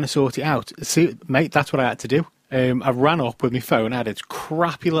 They were trying to sort it out. See, mate, that's what I had to do. I ran up with my phone. I had this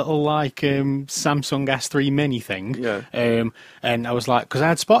crappy little Samsung S3 mini thing. Yeah. And I was like, because I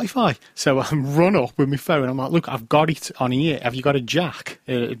had Spotify. So I run up with my phone. I'm like, look, I've got it on here. Have you got a jack?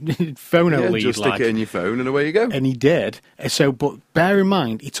 Phone only. Just stick it in your phone and away you go. And he did. So, but bear in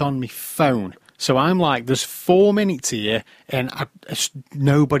mind, it's on my phone. So I'm like, there's 4 minutes here, and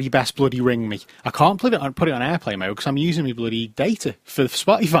nobody best bloody ring me. I can't put it on airplane mode because I'm using my bloody data for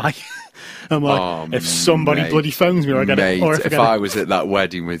Spotify. I'm like, if somebody bloody phones me, or I get it. Or if I was at that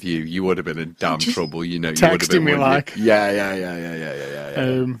wedding with you, you would have been in damn trouble. You know, you would have been me like,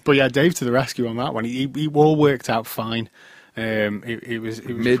 yeah. But yeah, Dave to the rescue on that one. He all worked out fine. It was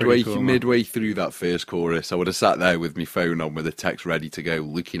midway through that first chorus, I would have sat there with my phone on with a text ready to go,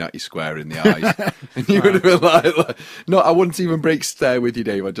 looking at you square in the eyes, and you would have been like, no, I wouldn't even break stare with you,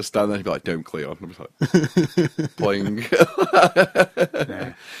 Dave. I'd just stand there and be like, don't Cleon. I was like, playing.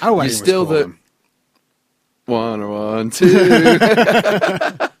 Yeah. You're still the 1 1 2.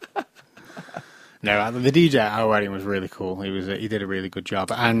 No, the DJ at our wedding was really cool. He did a really good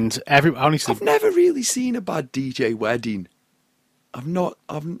job, and honestly, I've never really seen a bad DJ wedding.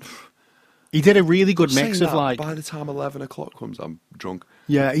 He did a really good mix of like. By the time 11 o'clock comes, I'm drunk.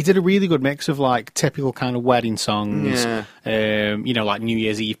 Yeah, he did a really good mix of like typical kind of wedding songs. Yeah. Like New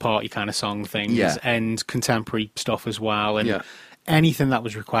Year's Eve party kind of song things, and contemporary stuff as well, and anything that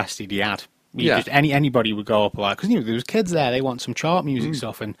was requested, he had. Just anybody would go up like, because there was kids there, they want some chart music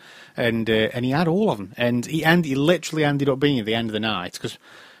stuff, and he had all of them, and he literally ended up being at the end of the night because.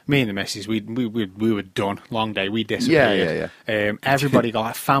 Me and the missus, we were done. Long day. We disappeared. Yeah. Everybody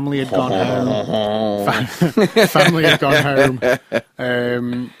got family had gone home. Family had gone home.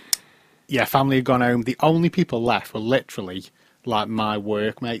 Family had gone home. The only people left were literally like my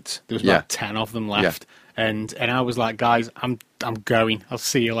workmates. There was about 10 of them left. Yeah. And I was like, guys, I'm going. I'll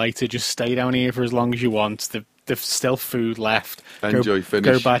see you later. Just stay down here for as long as you want. There's still food left. Go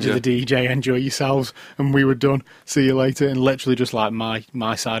back to the DJ, enjoy yourselves. And we were done. See you later. And literally just like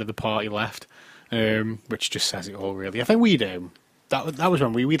my side of the party left, which just says it all, really. I think we'd that was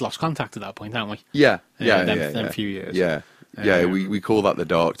when we'd lost contact at that point, hadn't we? Yeah. Them few years. Yeah. We call that the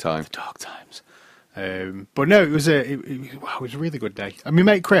dark time. The dark times. But no, it was a really good day. And my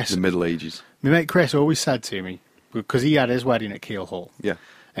mate Chris, The Middle Ages. always said to me, because he had his wedding at Keel Hall, Yeah.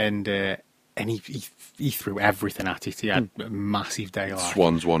 and he threw everything at it. He had a massive day. Like.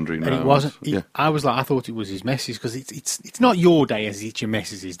 Swans wandering And around. it wasn't. Yeah. I thought it was his missus, because it's not your day as it's your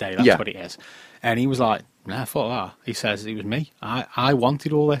missus's day. That's Yeah. what it is. And he was like, "Nah, fuck that." He says, "It was me. I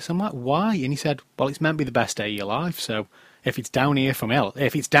wanted all this." I'm like, "Why?" And he said, "Well, it's meant to be the best day of your life. So if it's downhill from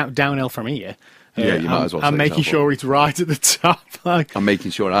here, Yeah, you might as well I'm set making yourself sure it's right at the top." Like, I'm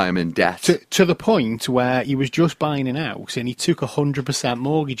making sure I am in debt. to the point where he was just buying an house and he took 100%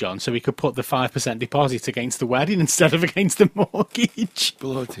 mortgage on so he could put the 5% deposit against the wedding instead of against the mortgage.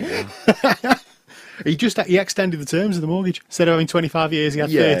 Bloody hell. He extended the terms of the mortgage. Instead of having 25 years, he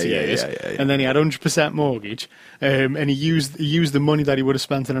had 30 years. Yeah. And then he had 100% mortgage. And he used the money that he would have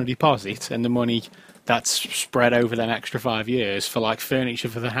spent on a deposit and the money that's spread over them extra 5 years for like furniture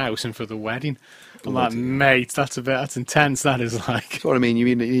for the house and for the wedding. I'm like, mate, that's intense. That is like. That's what I mean.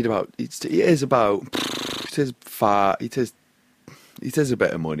 You need about. It is a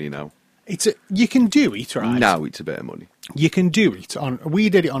bit of money now. You can do it, right? Now it's a bit of money. You can do it we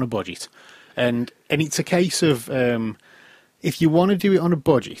did it on a budget, and it's a case of if you want to do it on a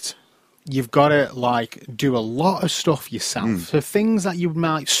budget, you've got to like do a lot of stuff yourself. So things that you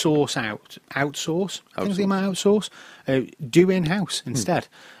might outsource, things that you might outsource, do in house instead.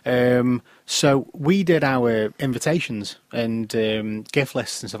 So we did our invitations and gift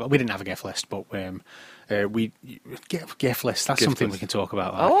lists and stuff. We didn't have a gift list, but gift list. That's something we can talk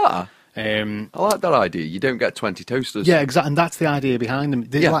about. Like. I like that idea. You don't get 20 toasters. Yeah, exactly, and that's the idea behind them.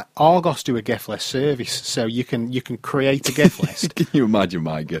 Like Argos do a gift list service, so you can create a gift list. Can you imagine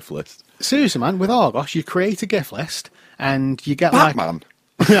my gift list? Seriously, man, with Argos, you create a gift list, and you get Batman.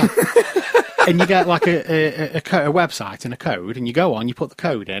 and you get like a website and a code, and you go on, you put the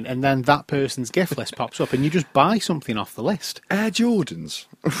code in, and then that person's gift list pops up, and you just buy something off the list. Air Jordans.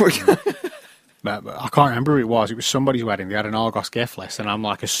 But I can't remember who it was. It was somebody's wedding. They had an Argos gift list, and I'm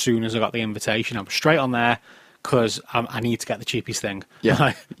like, as soon as I got the invitation, I'm straight on there because I need to get the cheapest thing. Yeah,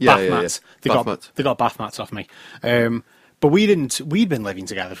 bath mats. Yeah. They got bath mats off me. But we didn't. We'd been living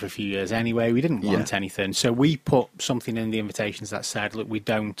together for a few years anyway. We didn't want anything, so we put something in the invitations that said, "Look, we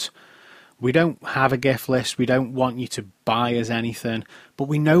don't have a gift list. We don't want you to buy us anything, but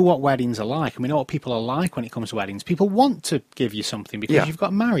we know what weddings are like, and we know what people are like when it comes to weddings. People want to give you something because you've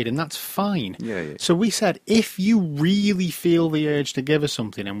got married, and that's fine." Yeah. So we said, if you really feel the urge to give us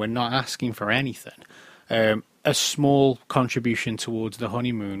something, and we're not asking for anything, a small contribution towards the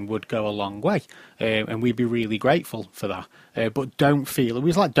honeymoon would go a long way, and we'd be really grateful for that. But don't feel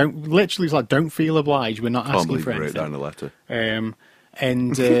don't feel obliged. We're not asking for anything. Wrote down a letter.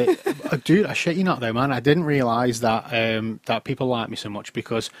 And dude, I shit you not though, man. I didn't realise that that people like me so much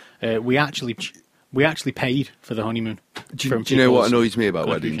because we actually paid for the honeymoon. Do you know what annoys me about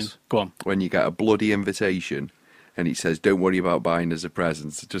weddings? Go on. When you get a bloody invitation and it says, "Don't worry about buying us a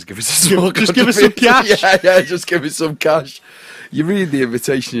present. Just give us a small Just give us some cash." Yeah, just give us some cash. You read the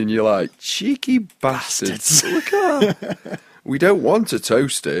invitation and you're like, cheeky bastards. Look at that. We don't want a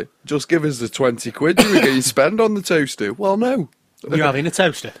toaster. Just give us the 20 quid you're going to spend on the toaster. Well, no. You're having a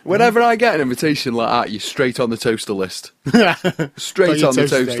toaster. Whenever I get an invitation like that, you're straight on the toaster list. Straight on the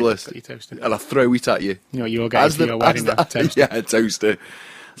toaster list. And I throw it at you. You know, you're getting for your wedding now, toaster. Yeah, a toaster.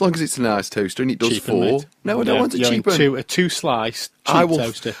 As long as it's a nice toaster and it does Cheap four. mate. No, I don't want a cheap one. A two-slice cheap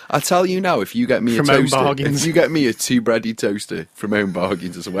toaster. I tell you now, if you get me From a Home toaster, Bargains. if you get me a two-breaded toaster from Home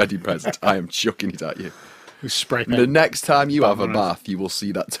Bargains as a wedding present, I am chucking it at you. With spray The paint. next time you have a bath, you will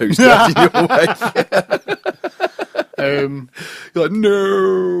see that toaster heading your way. You're like,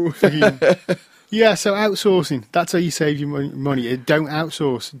 no. Yeah, so outsourcing. That's how you save your money. Don't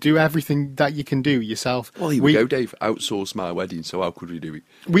outsource. Do everything that you can do yourself. Well, here we go, Dave. Outsource my wedding, so how could we do it?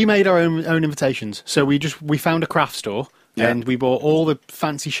 We made our own invitations. So we found a craft store. Yeah. And we bought all the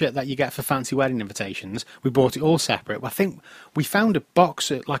fancy shit that you get for fancy wedding invitations. We bought it all separate. I think we found a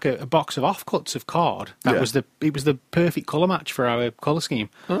box, like a box of offcuts of card. It was the perfect colour match for our colour scheme.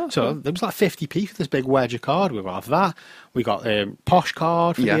 Oh, so there was like 50p for this big wedge of card. We got that. We got posh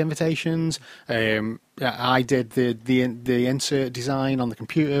card for the invitations. I did the insert design on the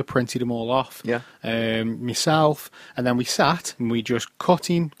computer, printed them all off. Myself, and then we sat and we just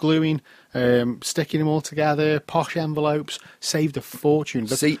cutting, gluing, sticking them all together, posh envelopes, saved a fortune.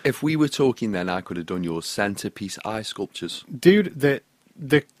 See, if we were talking then, I could have done your centrepiece eye sculptures. Dude, the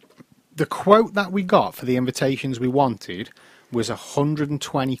quote that we got for the invitations we wanted was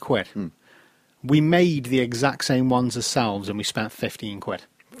 120 quid. We made the exact same ones ourselves and we spent 15 quid.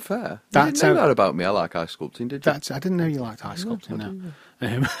 Fair. You That's didn't know how- that about me. I like ice sculpting, did you? I didn't know you liked ice sculpting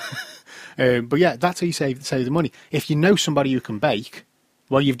now. But yeah, that's how you save the money. If you know somebody who can bake,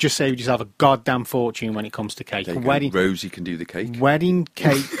 well, you've just saved yourself a goddamn fortune when it comes to cake. There you go. Rosie can do the cake. Wedding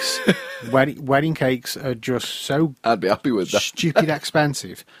cakes, wedding cakes are just so I'd be happy with that. stupid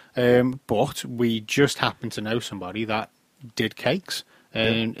expensive. But we just happen to know somebody that did cakes.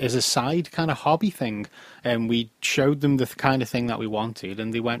 As a side kind of hobby thing, and we showed them the kind of thing that we wanted,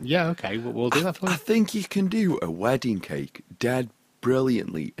 and they went, "Yeah, okay, we'll do that for I you." think you can do a wedding cake dead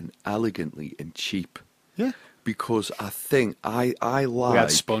brilliantly and elegantly and cheap. Yeah, Because I think I like... we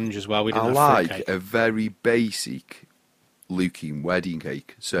had sponge as well. We didn't I have like fruitcake. a very basic looking wedding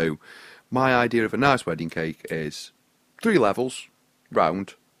cake. So my idea of a nice wedding cake is 3 levels,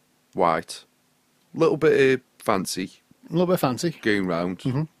 round, white, little bit of fancy, A little bit fancy. going round,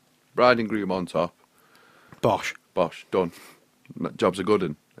 Mm-hmm. bride and groom on top, Bosh. bosh, done. Jobs are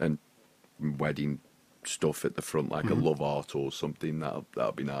good, and wedding stuff at the front, like Mm-hmm. a love art or something, that'll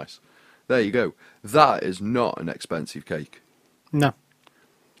be nice. There you go. That is not an expensive cake. No,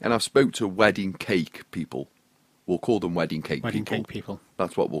 And I've spoke to wedding cake people. We'll call them wedding cake wedding people. cake people.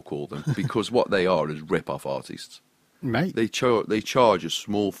 That's what we'll call them. Because what they are is rip-off artists. Mate, They charge a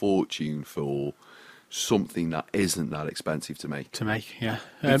small fortune for something that isn't that expensive to make. to make, yeah.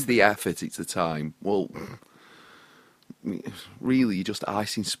 It's the effort, it's the time. Well, really, you're just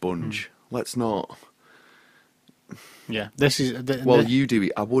icing sponge. Let's not... Yeah, this is. Well, you do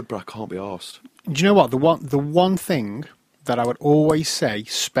it. I would, but I can't be arsed. Do you know what? The one thing that I would always say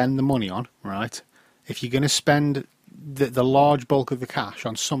spend the money on, right? If you're going to spend the large bulk of the cash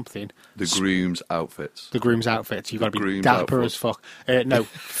on something, The groom's outfits. the groom's outfits, you've got to be groom's dapper outfit. as fuck. No,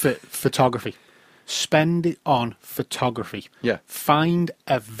 photography. Spend it on photography. Yeah. Find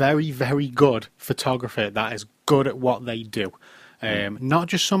a very, very good photographer that is good at what they do. Not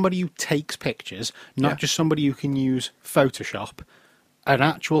just somebody who takes pictures, not Yeah. just somebody who can use Photoshop. An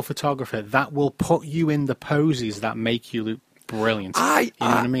actual photographer that will put you in the poses that make you look brilliant. You know what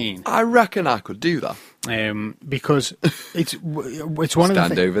I mean? I reckon I could do that. Because it's one of the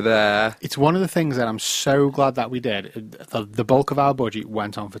Stand over there. it's one of the things that I'm so glad that we did. The bulk of our budget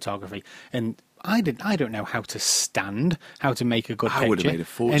went on photography, and I don't know how to stand, how to make a good picture. I would have made a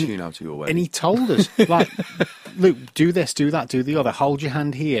fortune out of your And wedding. he told us, like, Luke, do this, do that, do the other. Hold your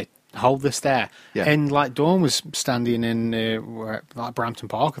hand here. Hold this there. Yeah. And like Dawn was standing in like Brampton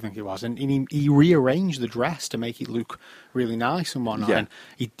Park, I think it was, and he rearranged the dress to make it look really nice and whatnot. Yeah. And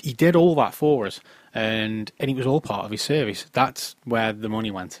he did all that for us, and it was all part of his service. That's where the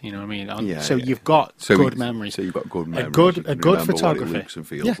money went. You know what I mean? Yeah, so yeah. you've got So good we- memories. So you've got good memories. A good You can good remember photographer. What it looks and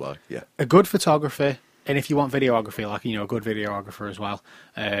feels like. Yeah. A good photographer, and if you want videography, like a good videographer as well.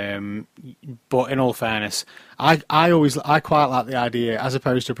 But in all fairness, I quite like the idea, as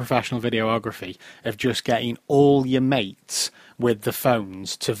opposed to professional videography, of just getting all your mates with the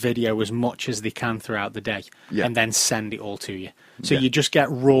phones to video as much as they can throughout the day, Yeah. and then send it all to you. So Yeah. you just get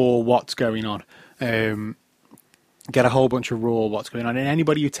raw what's going on. Get a whole bunch of raw what's going on, and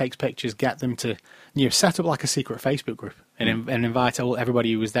anybody who takes pictures, get them to set up like a secret Facebook group and invite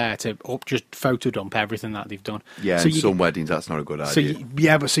everybody who was there to just photo dump everything that they've done. Yeah, so in some weddings that's not a good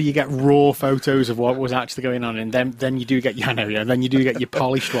idea. So you get raw photos of what was actually going on, and then you do get then you do get your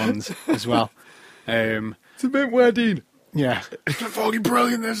polished ones as well. It's a mint wedding. Yeah, it's fucking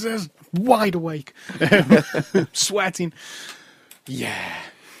brilliant. This is wide awake, sweating. Yeah.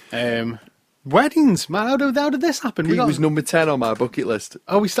 Weddings, man. How did this happen? It was number 10 on my bucket list.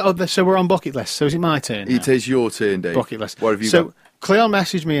 Oh, we started. So we're on bucket list. So is it my turn? It is your turn, Dave. Bucket list. What have you so got? Cleon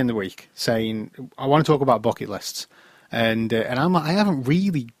messaged me in the week saying I want to talk about bucket lists, and I'm like, I haven't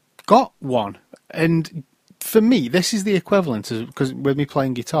really got one. And for me, this is the equivalent of, because with me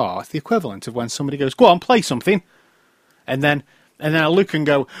playing guitar, it's the equivalent of when somebody goes, "Go on, play something," and then I look and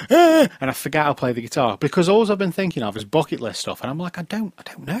go, and I forget how to play the guitar, because all I've been thinking of is bucket list stuff, and I'm like, I don't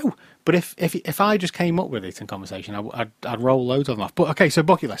know. But if I just came up with it in conversation, I'd roll loads of them off. But okay, so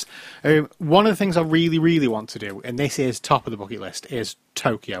bucket list. One of the things I really, really want to do, and this is top of the bucket list, is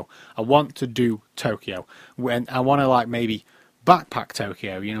Tokyo. I want to do Tokyo. When I want to like maybe backpack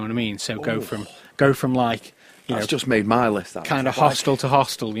Tokyo. You know what I mean? So go from like That's just made my list. That kind of like, hostel to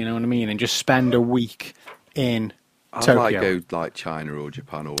hostel. You know what I mean? And just spend a week in I'd Tokyo. like go like China or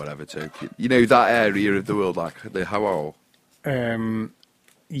Japan or whatever. Tokyo. You know that area of the world, like the Hawaii.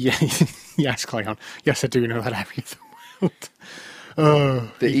 Yeah, yes, Cleon. Yes, I do know that area of the world.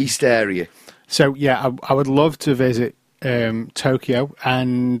 The East area. So yeah, I would love to visit Tokyo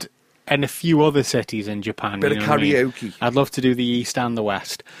and a few other cities in Japan. Bit you of know what I mean? karaoke. I'd love to do the East and the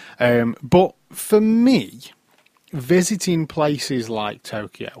West. But for me, visiting places like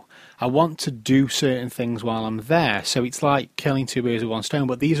Tokyo, I want to do certain things while I'm there. So it's like killing two birds with one stone,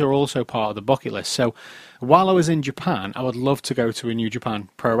 but these are also part of the bucket list. So while I was in Japan, I would love to go to a New Japan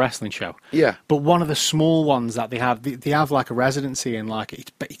Pro Wrestling show. Yeah. But one of the small ones that they have like a residency in like,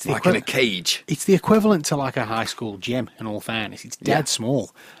 it's the Like in a cage. It's the equivalent to like a high school gym, in all fairness. It's dead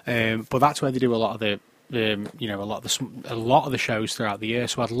small. But that's where they do a lot of the, a lot of the shows throughout the year.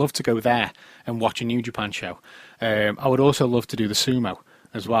 So I'd love to go there and watch a New Japan show. I would also love to do the sumo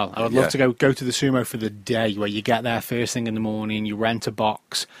as well. I would love to go to the sumo for the day, where you get there first thing in the morning, you rent a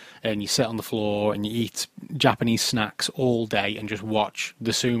box and you sit on the floor and you eat Japanese snacks all day and just watch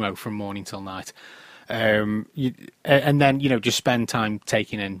the sumo from morning till night. And then, just spend time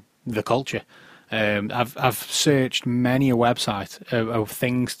taking in the culture. I've searched many a website of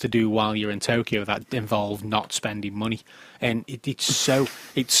things to do while you're in Tokyo that involve not spending money, and there's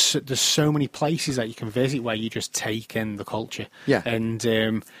so many places that you can visit where you just take in the culture. Yeah.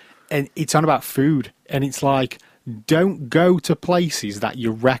 And it's on about food, and it's like, don't go to places that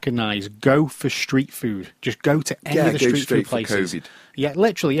you recognise. Go for street food. Just go to any of the street food places. COVID. Yeah,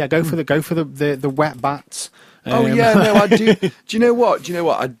 literally. Yeah, go for the wet bats. No, I do. Do you know what?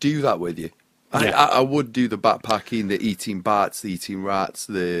 I'd do that with you. I would do the backpacking, the eating bats, the eating rats.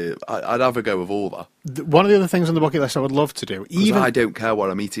 I'd have a go of all that. One of the other things on the bucket list I would love to do, even I don't care what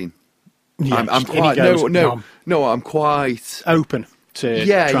I'm eating. Yeah, I'm quite I'm quite open to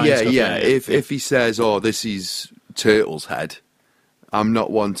If he says, "Oh, this is turtle's head," I'm not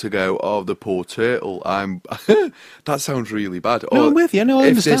one to go, "Oh, the poor turtle." That sounds really bad. No, I'm with you. No, I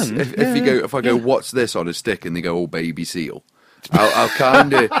understand. If I go, "What's this on a stick?" and they go, "Oh, baby seal," I'll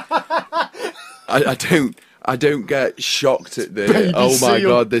kind of. I don't get shocked at the Baby oh my seal.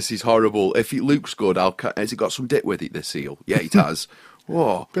 God, this is horrible. If it looks good, has it got some dip with it, this seal? Yeah, it has.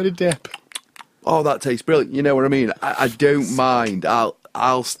 Whoa. Bit of dip. Oh, that tastes brilliant. You know what I mean? I don't mind.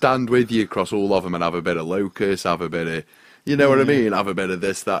 I'll stand with you across all of them and have a bit of locust, have a bit of, you know what I mean? Have a bit of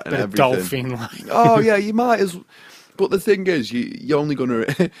this, that, and Bit everything. of dolphin. Like. Oh yeah, you might as. But the thing is, you're only going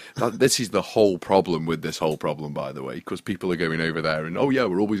to. This is the whole problem with this whole problem, by the way, because people are going over there and, oh yeah,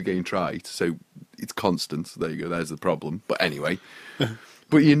 we're always getting tried. So it's constant. There you go. There's the problem. But anyway.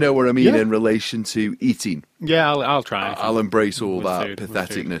 But you know what I mean in relation to eating. Yeah, I'll try. I'll embrace all with that food,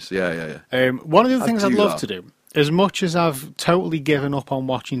 patheticness. Yeah. One of the things I'd love that. to do, as much as I've totally given up on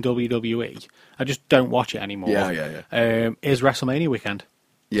watching WWE, I just don't watch it anymore. Is WrestleMania weekend.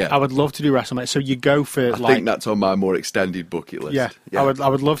 Yeah. I would love to do WrestleMania. So you go for I think that's on my more extended bucket list. Yeah. I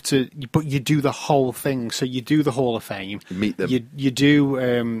would love to, but you do the whole thing. So you do the Hall of Fame. You meet them. You do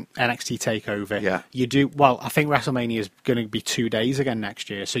NXT Takeover. Yeah. You do, well, I think WrestleMania is going to be 2 days again next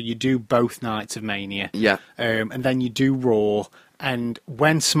year. So you do both nights of Mania. Yeah. And then you do Raw. And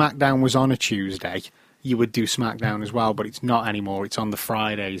when SmackDown was on a Tuesday, you would do SmackDown as well, but it's not anymore. It's on the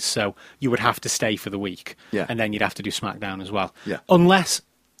Fridays. So you would have to stay for the week. Yeah. And then you'd have to do SmackDown as well. Yeah.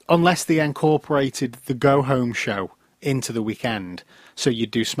 Unless they incorporated the Go Home show into the weekend, so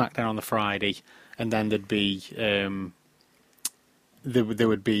you'd do SmackDown on the Friday, and then there'd be there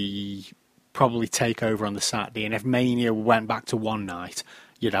would be probably Takeover on the Saturday, and if Mania went back to one night,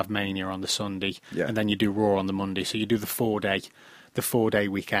 you'd have Mania on the Sunday, and then you do Raw on the Monday, so you do the 4-day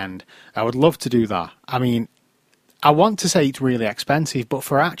weekend. I would love to do that. I mean, I want to say it's really expensive, but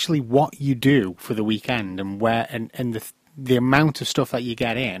for actually what you do for the weekend and where and the amount of stuff that you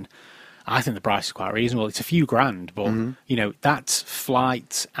get in, I think the price is quite reasonable. It's a few grand, but that's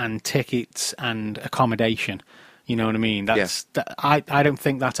flights and tickets and accommodation. You know what I mean? I don't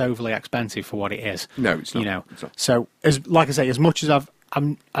think that's overly expensive for what it is. No, it's not. You know, it's not. So like I say, as much as I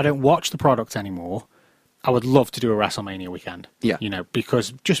don't watch the product anymore, I would love to do a WrestleMania weekend. Yeah. You know,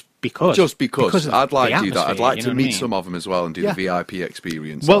 because I'd like to do that. I'd like to meet some some of them as well and do the VIP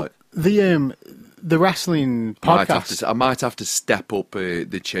experience. Well, the wrestling podcast. I might have to step up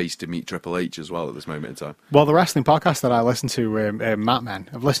the chase to meet Triple H as well at this moment in time. Well, the wrestling podcast that I listen to, Matt Men,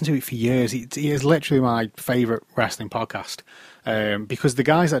 I've listened to it for years. It is literally my favourite wrestling podcast because the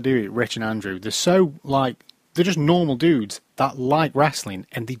guys that do it, Rich and Andrew, they're just normal dudes that like wrestling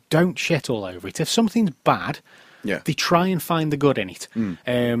and they don't shit all over it. If something's bad, they try and find the good in it.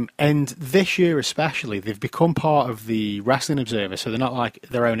 And this year especially, they've become part of the Wrestling Observer, so they're not like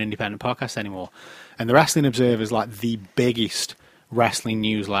their own independent podcast anymore. And the Wrestling Observer is like the biggest wrestling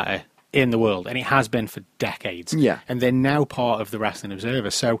newsletter in the world, and it has been for decades. Yeah. And they're now part of the Wrestling Observer.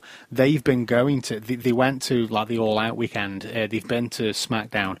 So they've been going to, they went to like the All Out weekend, they've been to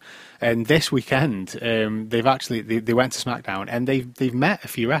SmackDown, and this weekend they went to SmackDown and they've met a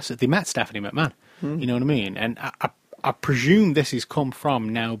few wrestlers. They met Stephanie McMahon. You know what I mean? And I presume this has come from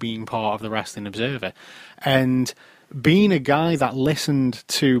now being part of the Wrestling Observer. And being a guy that listened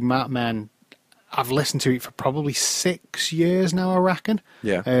to Mat Men, I've listened to it for probably 6 years now, I reckon.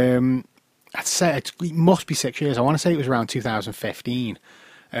 Yeah. I'd say it must be 6 years. I want to say it was around 2015.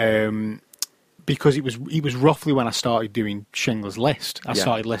 Because it was roughly when I started doing Shingler's List. I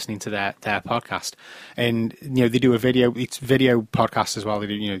started listening to their podcast. And, they do it's video podcast as well. They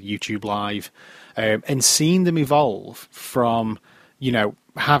do, YouTube Live. And seeing them evolve from,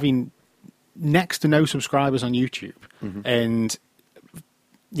 having next to no subscribers on YouTube and,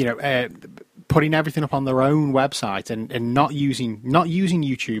 putting everything up on their own website and not using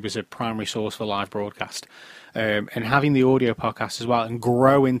YouTube as a primary source for live broadcast, and having the audio podcast as well and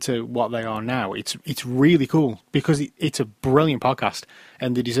grow into what they are now. It's really cool because it's a brilliant podcast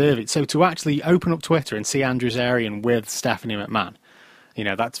and they deserve it. So to actually open up Twitter and see Andrew Zarian with Stephanie McMahon,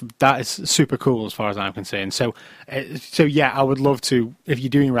 that is super cool as far as I'm concerned. So yeah, I would love to, if you're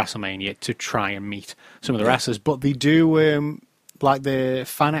doing WrestleMania, to try and meet some of the wrestlers. But they do like the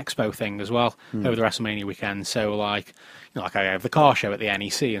Fan Expo thing as well over the WrestleMania weekend. So like I have the car show at the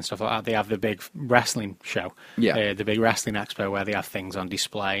NEC and stuff like that. They have the big wrestling show, the big wrestling expo where they have things on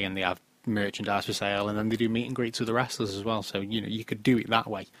display and they have merchandise for sale, and then they do meet and greets with the wrestlers as well. So you could do it that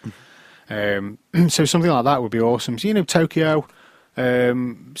way. So something like that would be awesome. So Tokyo.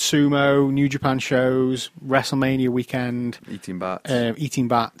 Sumo, New Japan shows, WrestleMania weekend, eating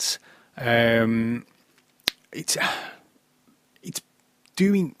bats. For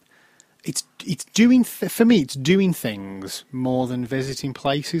me, it's doing things more than visiting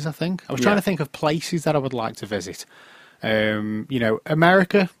places. I think I was trying to think of places that I would like to visit.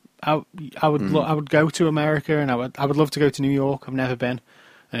 America. I would go to America, and I would love to go to New York. I've never been.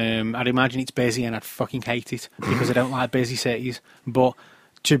 I'd imagine it's busy and I'd fucking hate it because I don't like busy cities. But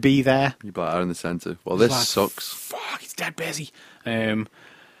to be there... You're out in the centre. Well, this sucks. Fuck, it's dead busy.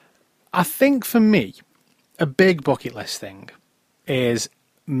 I think for me, a big bucket list thing is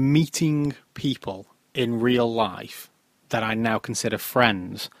meeting people in real life that I now consider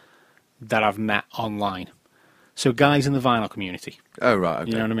friends that I've met online. So guys in the vinyl community. Oh, right.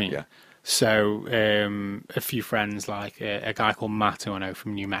 Okay. You know what I mean? Yeah. So a few friends, like a guy called Matt, who I know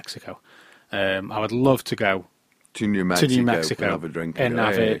from New Mexico. I would love to go to New Mexico and have a drink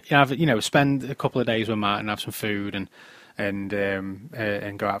and spend a couple of days with Matt and have some food and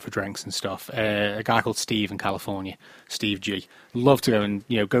go out for drinks and stuff. A guy called Steve in California, Steve G. Love to go and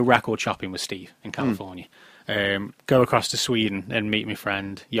go record shopping with Steve in California. Go across to Sweden and meet my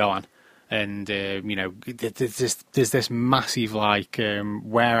friend Johan. And there's this massive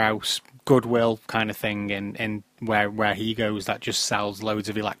warehouse Goodwill kind of thing, and where he goes that just sells loads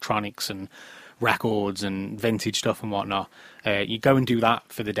of electronics and records and vintage stuff and whatnot. You go and do that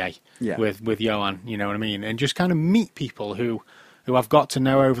for the day with Johan, you know what I mean, and just kind of meet people who I've got to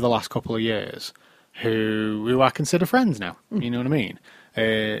know over the last couple of years, who I consider friends now. You know what I mean?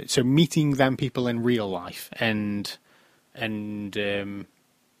 So meeting them people in real life and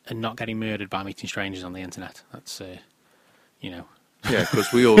not getting murdered by meeting strangers on the internet. That's, Yeah,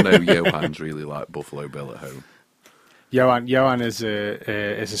 because we all know Johan's really like Buffalo Bill at home. Johan is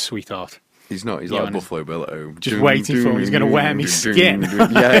a sweetheart. He's not. He's like Buffalo Bill at home. Just waiting for him. He's going to wear me skin.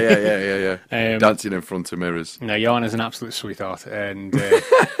 Yeah. Dancing in front of mirrors. No, Johan is an absolute sweetheart. And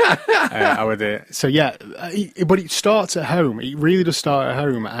I would... so, yeah. But it starts at home. It really does start at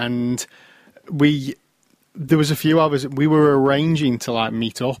home. And there was a few of us, we were arranging to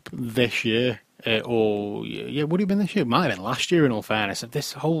meet up this year, would it have been this year? It might have been last year, in all fairness.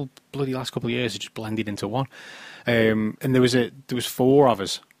 This whole bloody last couple of years have just blended into one. And there was four of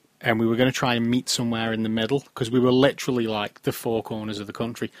us, and we were going to try and meet somewhere in the middle, because we were literally like the four corners of the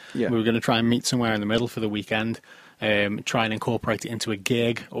country. Yeah. We were going to try and meet somewhere in the middle for the weekend. Try and incorporate it into a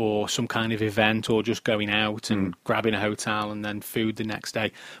gig or some kind of event, or just going out and grabbing a hotel and then food the next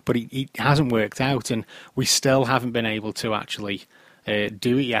day. But it hasn't worked out, and we still haven't been able to actually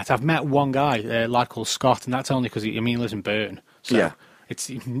do it yet. I've met one guy, a lad called Scott, and that's only because he lives in Burn. So yeah.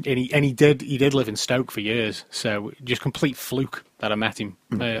 He did live in Stoke for years. So just complete fluke that I met him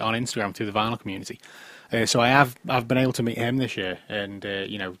on Instagram through the vinyl community. So I've been able to meet him this year, and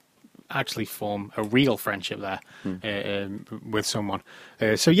actually form a real friendship there with someone.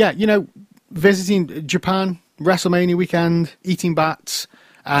 So yeah, visiting Japan, WrestleMania weekend, eating bats,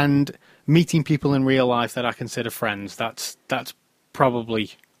 and meeting people in real life that I consider friends. That's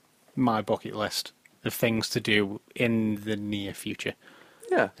probably my bucket list of things to do in the near future.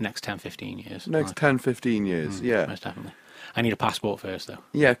 Yeah. The next 10, 15 years. Next 10, 15 years, yeah. Most definitely. I need a passport first, though.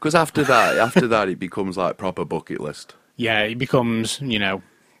 Yeah, because after that it becomes like proper bucket list. Yeah, it becomes,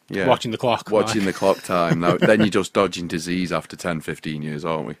 Yeah. Watching the clock. Watching the clock time. Now, then you're just dodging disease after 10, 15 years,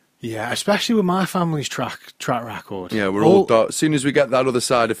 aren't we? Yeah, especially with my family's track record. Yeah, we're all as soon as we get that other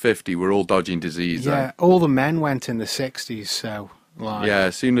side of 50, we're all dodging disease. Yeah, then. all the men went in the 60s, so like.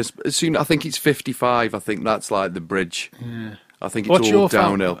 Yeah, as soon I think it's 55. I think that's like the bridge. Yeah. I think it's What's all your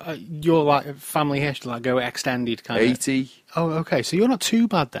downhill. Your like family history, like go extended kind 80. Oh, okay. So you're not too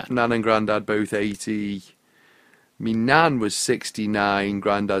bad then. Nan and Grandad both 80. Me nan was 69.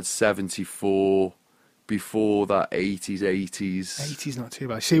 Grandad 74. Before that, 80s. 80's not too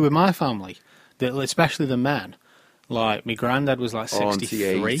bad. See, with my family, especially the men, like my granddad was like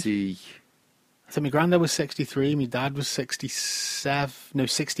 63. Auntie 80. I think my granddad was 63. My dad was 67. No,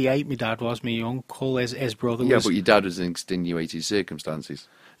 68. My dad was. My uncle, his brother was. Yeah, but your dad was in extenuating circumstances.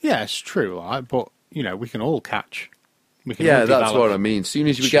 Yeah, it's true, like, but you know, we can all catch. We can Yeah, all that's develop what I mean. As soon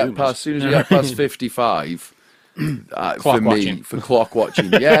as we get past 55, for me, watching. for clock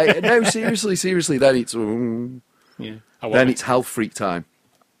watching. Yeah, no, seriously. Then it's Yeah. then it's health freak time.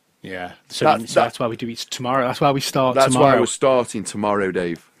 Yeah. So that's why we do it tomorrow. That's why we start That's tomorrow. why we're starting tomorrow,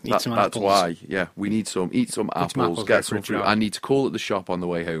 Dave. Eat some That's apples. why. Yeah, we need eat some apples, get some fruit fruit. jar. I need to call at the shop on the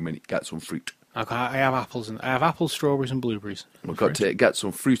way home and get some fruit. I have apples and I have apples, strawberries, and blueberries. We've got to get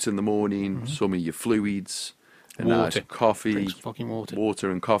some fruit in the morning, some of your fluids, and Water. coffee, Drink some fucking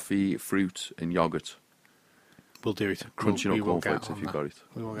water. and coffee, fruit and yogurt. We'll do it. Crunching we up will cornflakes get if on you've that. got it.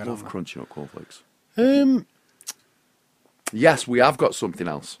 We will get Love on that. crunching up cornflakes. Yes, we have got something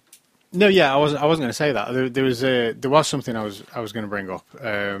else. No, yeah, I wasn't going to say that. There was something I was going to bring up,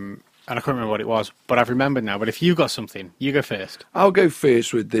 and I couldn't remember what it was, but I've remembered now. But if you got something, you go first. I'll go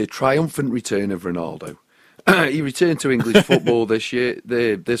first with the triumphant return of Ronaldo. He returned to English football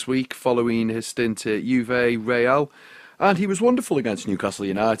this week, following his stint at Juve Real, and he was wonderful against Newcastle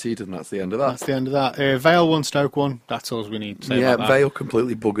United, and that's the end of that. That's the end of that. Vale won, Stoke won. That's all we need to say Yeah, about that. Vale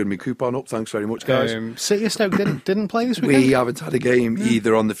completely buggered me coupon up. Thanks very much, guys. City of Stoke didn't play this weekend. We haven't had a game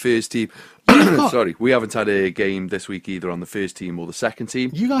either on the first team. Sorry, we haven't had a game this week either on the first team or the second team.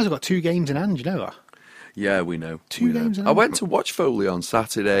 You guys have got 2 games in hand, you know that? Yeah, we know. Two games in I went to watch Foley on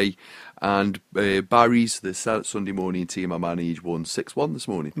Saturday, and Barry's, the Sunday morning team I manage, won 6-1 this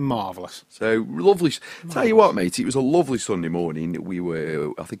morning. Marvellous. So, lovely. Tell you what, mate, it was a lovely Sunday morning.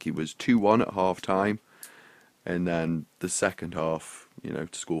 I think it was 2-1 at half-time, and then the second half, to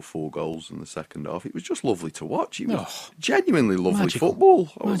score 4 goals in the second half. It was just lovely to watch. It was genuinely lovely Magical. football.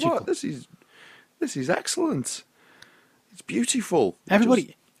 I was Magical. like, this is excellent. It's beautiful.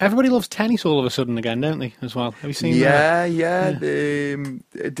 Everybody loves tennis all of a sudden again, don't they, as well? Have you seen that? Yeah.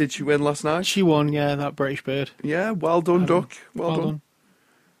 Did she win last night? She won, yeah, that British bird. Yeah, well done, Duck. Well done.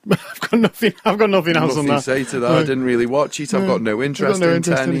 I've got nothing else on Nothing that. to say to that. I didn't really watch it. I've got no interest in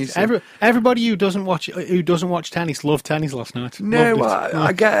tennis. Everybody who doesn't watch tennis loved tennis last night. No, Loved it.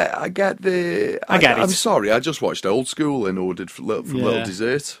 I get the. I get it. I'm sorry. I just watched Old School and ordered for little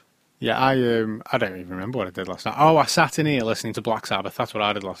dessert. Yeah, I don't even remember what I did last night. Oh, I sat in here listening to Black Sabbath. That's what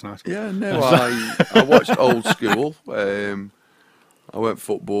I did last night. Yeah, no, I watched Old School. I went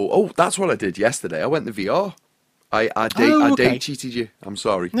football. Oh, that's what I did yesterday. I went the VR. I date cheated you. I'm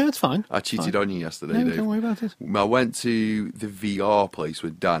sorry. No, it's fine. I cheated on you yesterday, No, Dave. don't worry about it. I went to the VR place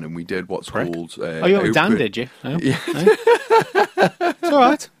with Dan, and we did what's called. Oh, you went with Dan, did you? No? Yeah. No? It's all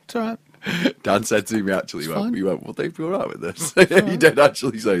right. It's all right. Dan said to me, actually, we went, well, Dave, you all right with this? He did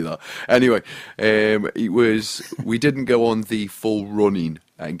actually say that. Anyway, we didn't go on the full running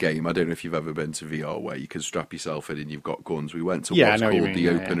game. I don't know if you've ever been to VR where you can strap yourself in and you've got guns. We went to what's called the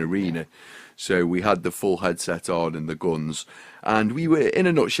open arena. So we had the full headset on and the guns, and we were, in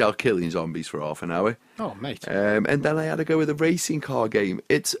a nutshell, killing zombies for half an hour. Oh, mate. And then I had to go with a racing car game.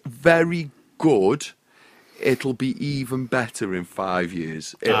 It's very good. It'll be even better in 5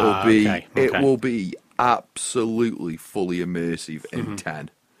 years. It will be absolutely fully immersive in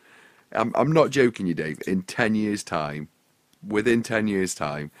 10. I'm not joking you, Dave. In 10 years' time, within 10 years'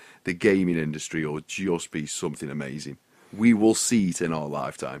 time, the gaming industry will just be something amazing. We will see it in our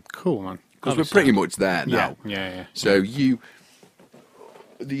lifetime. Cool, man. Because we're pretty much there now. Yeah. So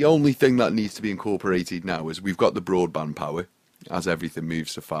the only thing that needs to be incorporated now is we've got the broadband power as everything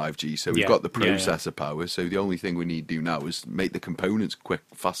moves to 5G. So we've got the processor power. So the only thing we need to do now is make the components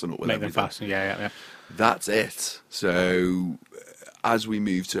fasten up with everything. Make them fasten, yeah. That's it. So as we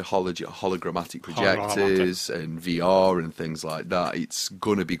move to hologrammatic projectors and VR and things like that, it's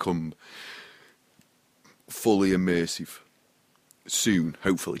going to become fully immersive soon,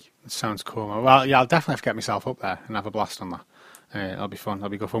 hopefully. It sounds cool. Well, yeah, I'll definitely have to get myself up there and have a blast on that. That'll be fun. That'll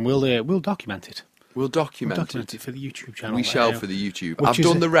be good fun. We'll document it. We'll document Document it. it for the YouTube channel. We shall for the YouTube. which I've is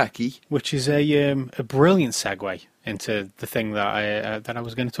done a- the recce. Which is a brilliant segue into the thing that I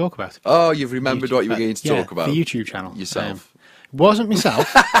was going to talk about. Oh, you've remembered YouTube what you were fa- going to yeah, talk about. The YouTube channel. Yourself. Wasn't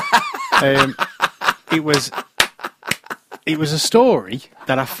myself. It was a story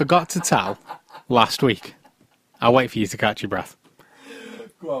that I forgot to tell last week. I'll wait for you to catch your breath.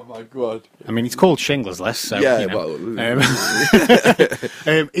 Oh my God. I mean, it's called Schindler's List, so Yeah, you know. well,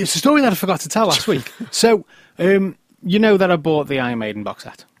 It's a story that I forgot to tell last week. So, you know that I bought the Iron Maiden box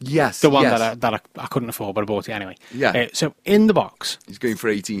set, yes. the one yes. that I couldn't afford, but I bought it anyway. Yeah. So in the box, He's going for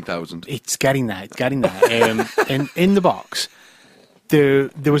 18,000. it's getting there. It's getting there. In the box, there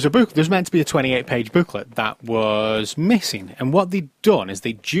was a book. There was meant to be a 28-page booklet that was missing, and what they'd done is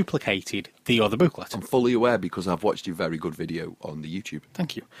they duplicated the other booklet. I'm fully aware because I've watched your very good video on the YouTube.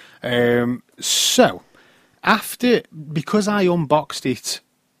 Thank you. So, because I unboxed it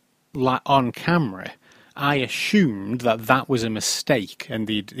on camera, I assumed that was a mistake and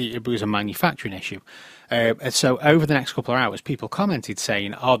it was a manufacturing issue. And so, over the next couple of hours, people commented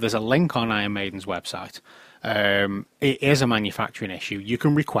saying, "Oh, there's a link on Iron Maiden's website. It is a manufacturing issue. You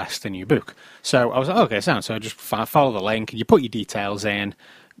can request a new book." So I was like, "Okay, sounds." So I just follow the link, and you put your details in.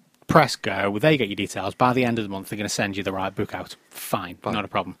 Press go, they get your details. By the end of the month, they're going to send you the right book out. Fine, not a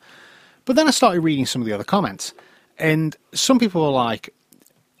problem. But then I started reading some of the other comments, and some people were like,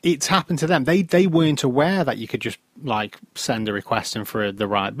 it's happened to them. They weren't aware that you could just like send a request in for the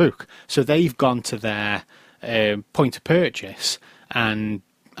right book. So they've gone to their point of purchase and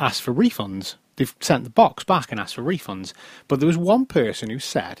asked for refunds. They've sent the box back and asked for refunds. But there was one person who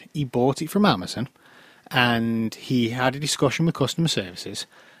said he bought it from Amazon and he had a discussion with customer services,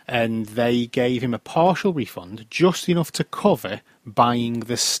 and they gave him a partial refund, just enough to cover buying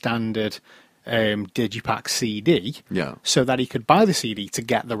the standard Digipack CD, so that he could buy the CD to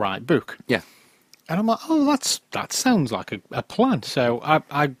get the right book. Yeah. And I'm like, oh, that sounds like a plan. So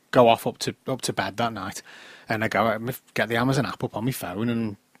I go off up to bed that night, and I go get the Amazon app up on my phone,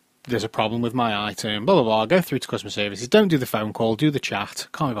 and there's a problem with my item, blah, blah, blah. I go through to customer services, don't do the phone call, do the chat,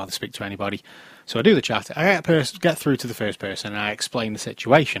 can't be bothered to speak to anybody. So I do the chat, I get through to the first person, and I explain the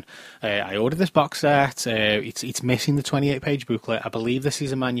situation. I ordered this box set, it's missing the 28-page booklet. I believe this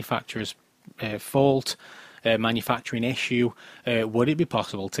is a manufacturer's fault, manufacturing issue. Would it be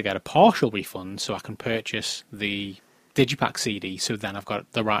possible to get a partial refund so I can purchase the Digipack CD, so then I've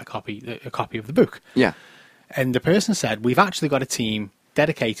got the right copy, a copy of the book? Yeah. And the person said, we've actually got a team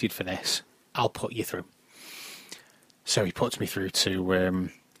dedicated for this. I'll put you through. So he puts me through to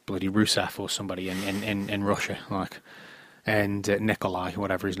bloody Rusev or somebody in Russia, and Nikolai,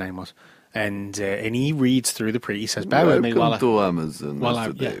 whatever his name was. And he reads through he says, bear with me while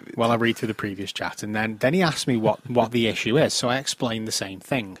I read through the previous chat. And then he asked me what the issue is. So I explained the same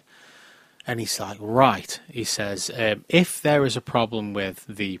thing. And he's like, right. He says, if there is a problem with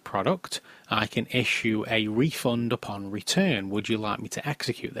the product, I can issue a refund upon return. Would you like me to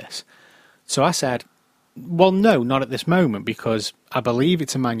execute this? So I said, well, no, not at this moment, because I believe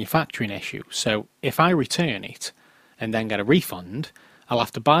it's a manufacturing issue. So if I return it and then get a refund, I'll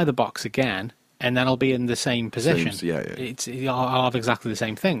have to buy the box again, and then I'll be in the same position. I'll have exactly the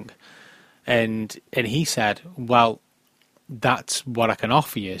same thing. And he said, well, that's what I can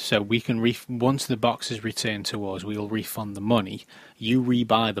offer you. So we can once the box is returned to us, we'll refund the money. You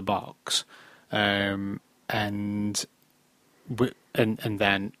rebuy the box, and then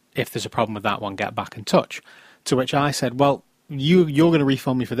if there's a problem with that one, get back in touch. To which I said, well, you're going to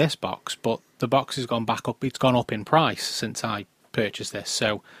refund me for this box, but the box has gone back up. It's gone up in price since I purchased this,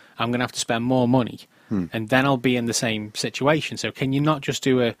 so I'm going to have to spend more money, and then I'll be in the same situation. So can you not just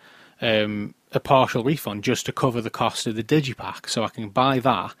do a partial refund just to cover the cost of the Digipack, so I can buy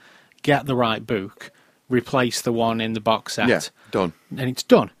that, get the right book, replace the one in the box set? Yeah, done. And it's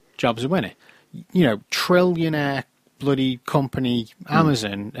done. Job's a winner. You know, trillionaire bloody company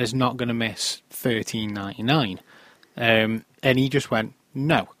Amazon is not going to miss $13.99. And he just went,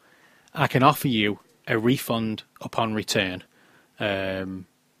 no, I can offer you a refund upon return.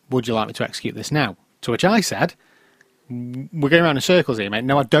 Would you like me to execute this now? To which I said, we're going around in circles here, mate.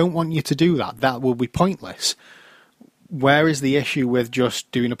 No, I don't want you to do that. That will be pointless. Where is the issue with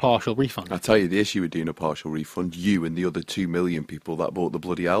just doing a partial refund? I tell you, the issue with doing a partial refund, you and the other 2 million people that bought the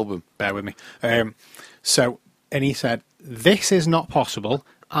bloody album. Bear with me. And he said, this is not possible.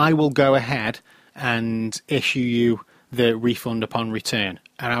 I will go ahead and issue you the refund upon return.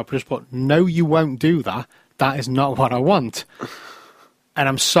 And I'll just put, no, you won't do that. That is not what I want. And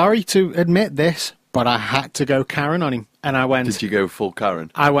I'm sorry to admit this, but I had to go Karen on him. And I went... Did you go full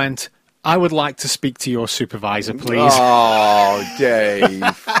Karen? I went, I would like to speak to your supervisor, please. Oh, Dave.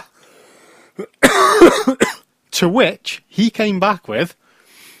 To which he came back with,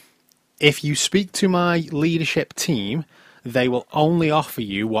 if you speak to my leadership team, they will only offer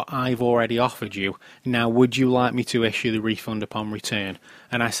you what I've already offered you. Now, would you like me to issue the refund upon return?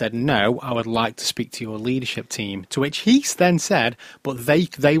 And I said, no, I would like to speak to your leadership team. To which he then said, but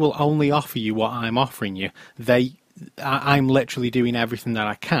they will only offer you what I'm offering you. I'm literally doing everything that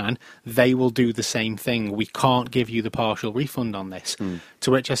I can. They will do the same thing. We can't give you the partial refund on this.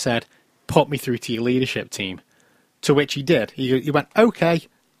 To which I said, put me through to your leadership team. To which he did. He went, okay,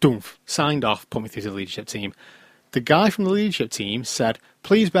 doof, signed off, put me through to the leadership team. The guy from the leadership team said,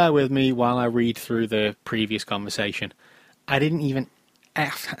 please bear with me while I read through the previous conversation. I didn't even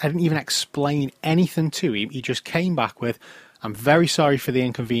explain anything to him. He just came back with, I'm very sorry for the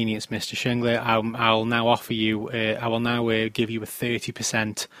inconvenience, Mr. Shingler. I'll now offer you, I will now give you a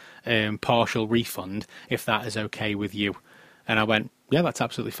 30% partial refund if that is okay with you. And I went, yeah, that's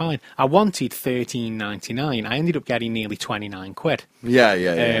absolutely fine. I wanted $13.99. I ended up getting nearly 29 quid. Yeah.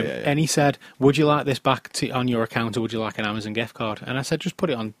 And he said, would you like this back on your account, or would you like an Amazon gift card? And I said, just put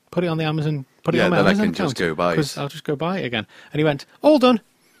it on the Amazon, on my Amazon account. I can just go buy it. Because I'll just go buy it again. And he went, all done.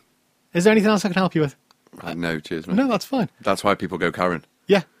 Is there anything else I can help you with? No, cheers, mate. No, that's fine. That's why people go Karen.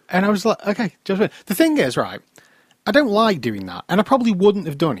 Yeah. And I was like, okay, just wait. The thing is, right, I don't like doing that, and I probably wouldn't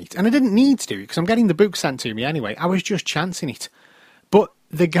have done it, and I didn't need to do it, because I'm getting the book sent to me anyway. I was just chancing it. But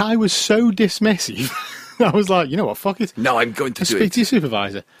the guy was so dismissive, I was like, you know what, fuck it. No, I'm going to do it. Speak to your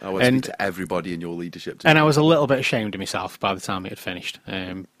supervisor. I want to speak to everybody in your leadership team. And I was a little bit ashamed of myself by the time it had finished.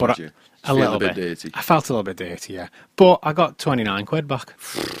 But a little bit dirty. I felt a little bit dirty, yeah. But I got 29 quid back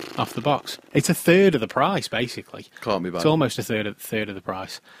off the box. It's a third of the price, basically. Can't be bad. It's almost a third of the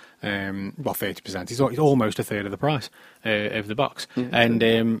price. Well, 30%. It's almost a third of the price of the box. Yeah,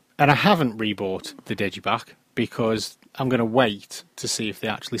 and I haven't rebought the Digiback because I'm going to wait to see if they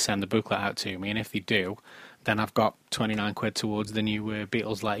actually send the booklet out to me. And if they do, then I've got 29 quid towards the new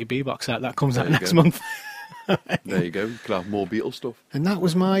Beatles Let It Be box set that comes out next month. There you go. You can have more Beatles stuff. And that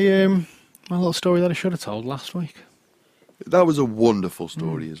was my my little story that I should have told last week. That was a wonderful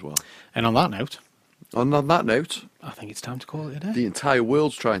story as well. And on that note... On that note... I think it's time to call it a day. The entire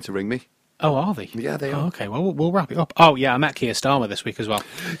world's trying to ring me. Oh, are they? Yeah, they are. Okay, well, we'll wrap it up. Oh, yeah, I met Keir Starmer this week as well.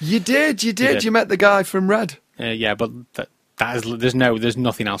 You did. You met the guy from Red. Yeah, but there's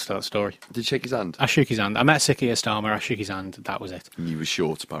nothing else to that story. Did you shake his hand? I shook his hand. I met Sir Keir Starmer. I shook his hand. That was it. And he was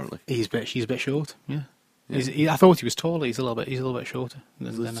short, apparently. She's a bit short. Yeah. I thought he was taller. He's a little bit shorter.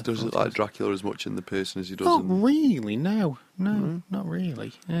 Does it look like Dracula as much in the person as he does? Not really. No, not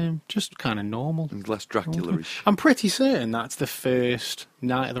really. Just kind of normal. And less Dracula-ish. I'm pretty certain that's the first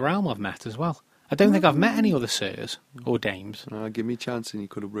Knight of the Realm I've met as well. I don't think I've met any other sirs or dames. Give me a chance, and you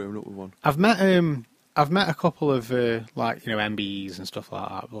could have grown up with one. I've met a couple of MBEs and stuff like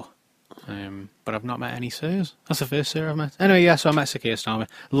that, but I've not met any sirs. That's the first sir I've met. Anyway, yeah, so I met Sir Keir Starmer.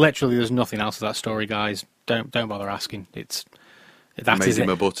 Literally, there's nothing else to that story, guys. Don't bother asking. That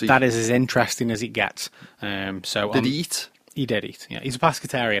is as interesting as it gets. Did he eat? He did eat. Yeah, he's a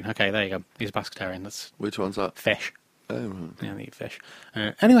pescatarian. Okay, there you go. He's a pescatarian. Which one's that? Fish. Oh, right. Yeah, they eat fish.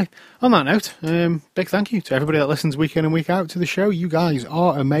 Anyway, on that note, big thank you to everybody that listens week in and week out to the show. You guys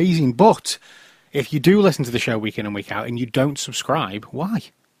are amazing. But if you do listen to the show week in and week out and you don't subscribe, why?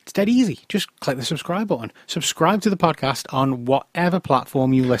 It's dead easy. Just click the subscribe button. Subscribe to the podcast on whatever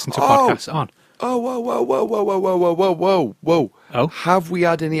platform you listen to podcasts on. Oh, whoa. Oh? Have we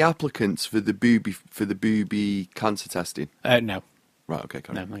had any applicants for the booby cancer testing? No. Right, okay,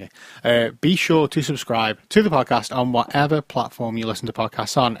 no, okay. Be sure to subscribe to the podcast on whatever platform you listen to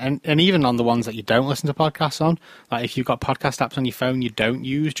podcasts on, and even on the ones that you don't listen to podcasts on. Like if you've got podcast apps on your phone you don't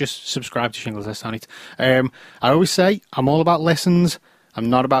use, just subscribe to Shingles List on it. I always say I'm all about listens.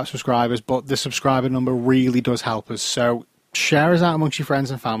 I'm not about subscribers, but the subscriber number really does help us. So share us out amongst your friends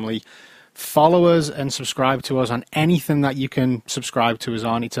and family. Follow us and subscribe to us on anything that you can subscribe to us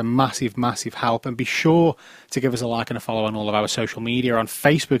on. It's a massive, massive help. And be sure to give us a like and a follow on all of our social media. On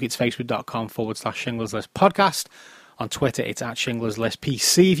Facebook, it's facebook.com/Shingles List Podcast. On Twitter, it's @Shingles List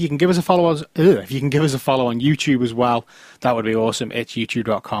PC. If you can give us a follow on YouTube as well, that would be awesome. It's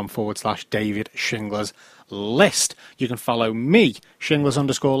youtube.com/David Shingles List. You can follow me,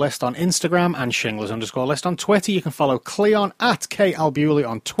 Shingles_List on Instagram and Shingles_List on Twitter. You can follow Cleon @KLBewley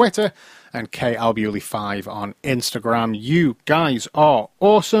on Twitter and KLBewley5 on Instagram. You guys are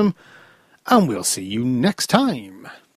awesome, and we'll see you next time.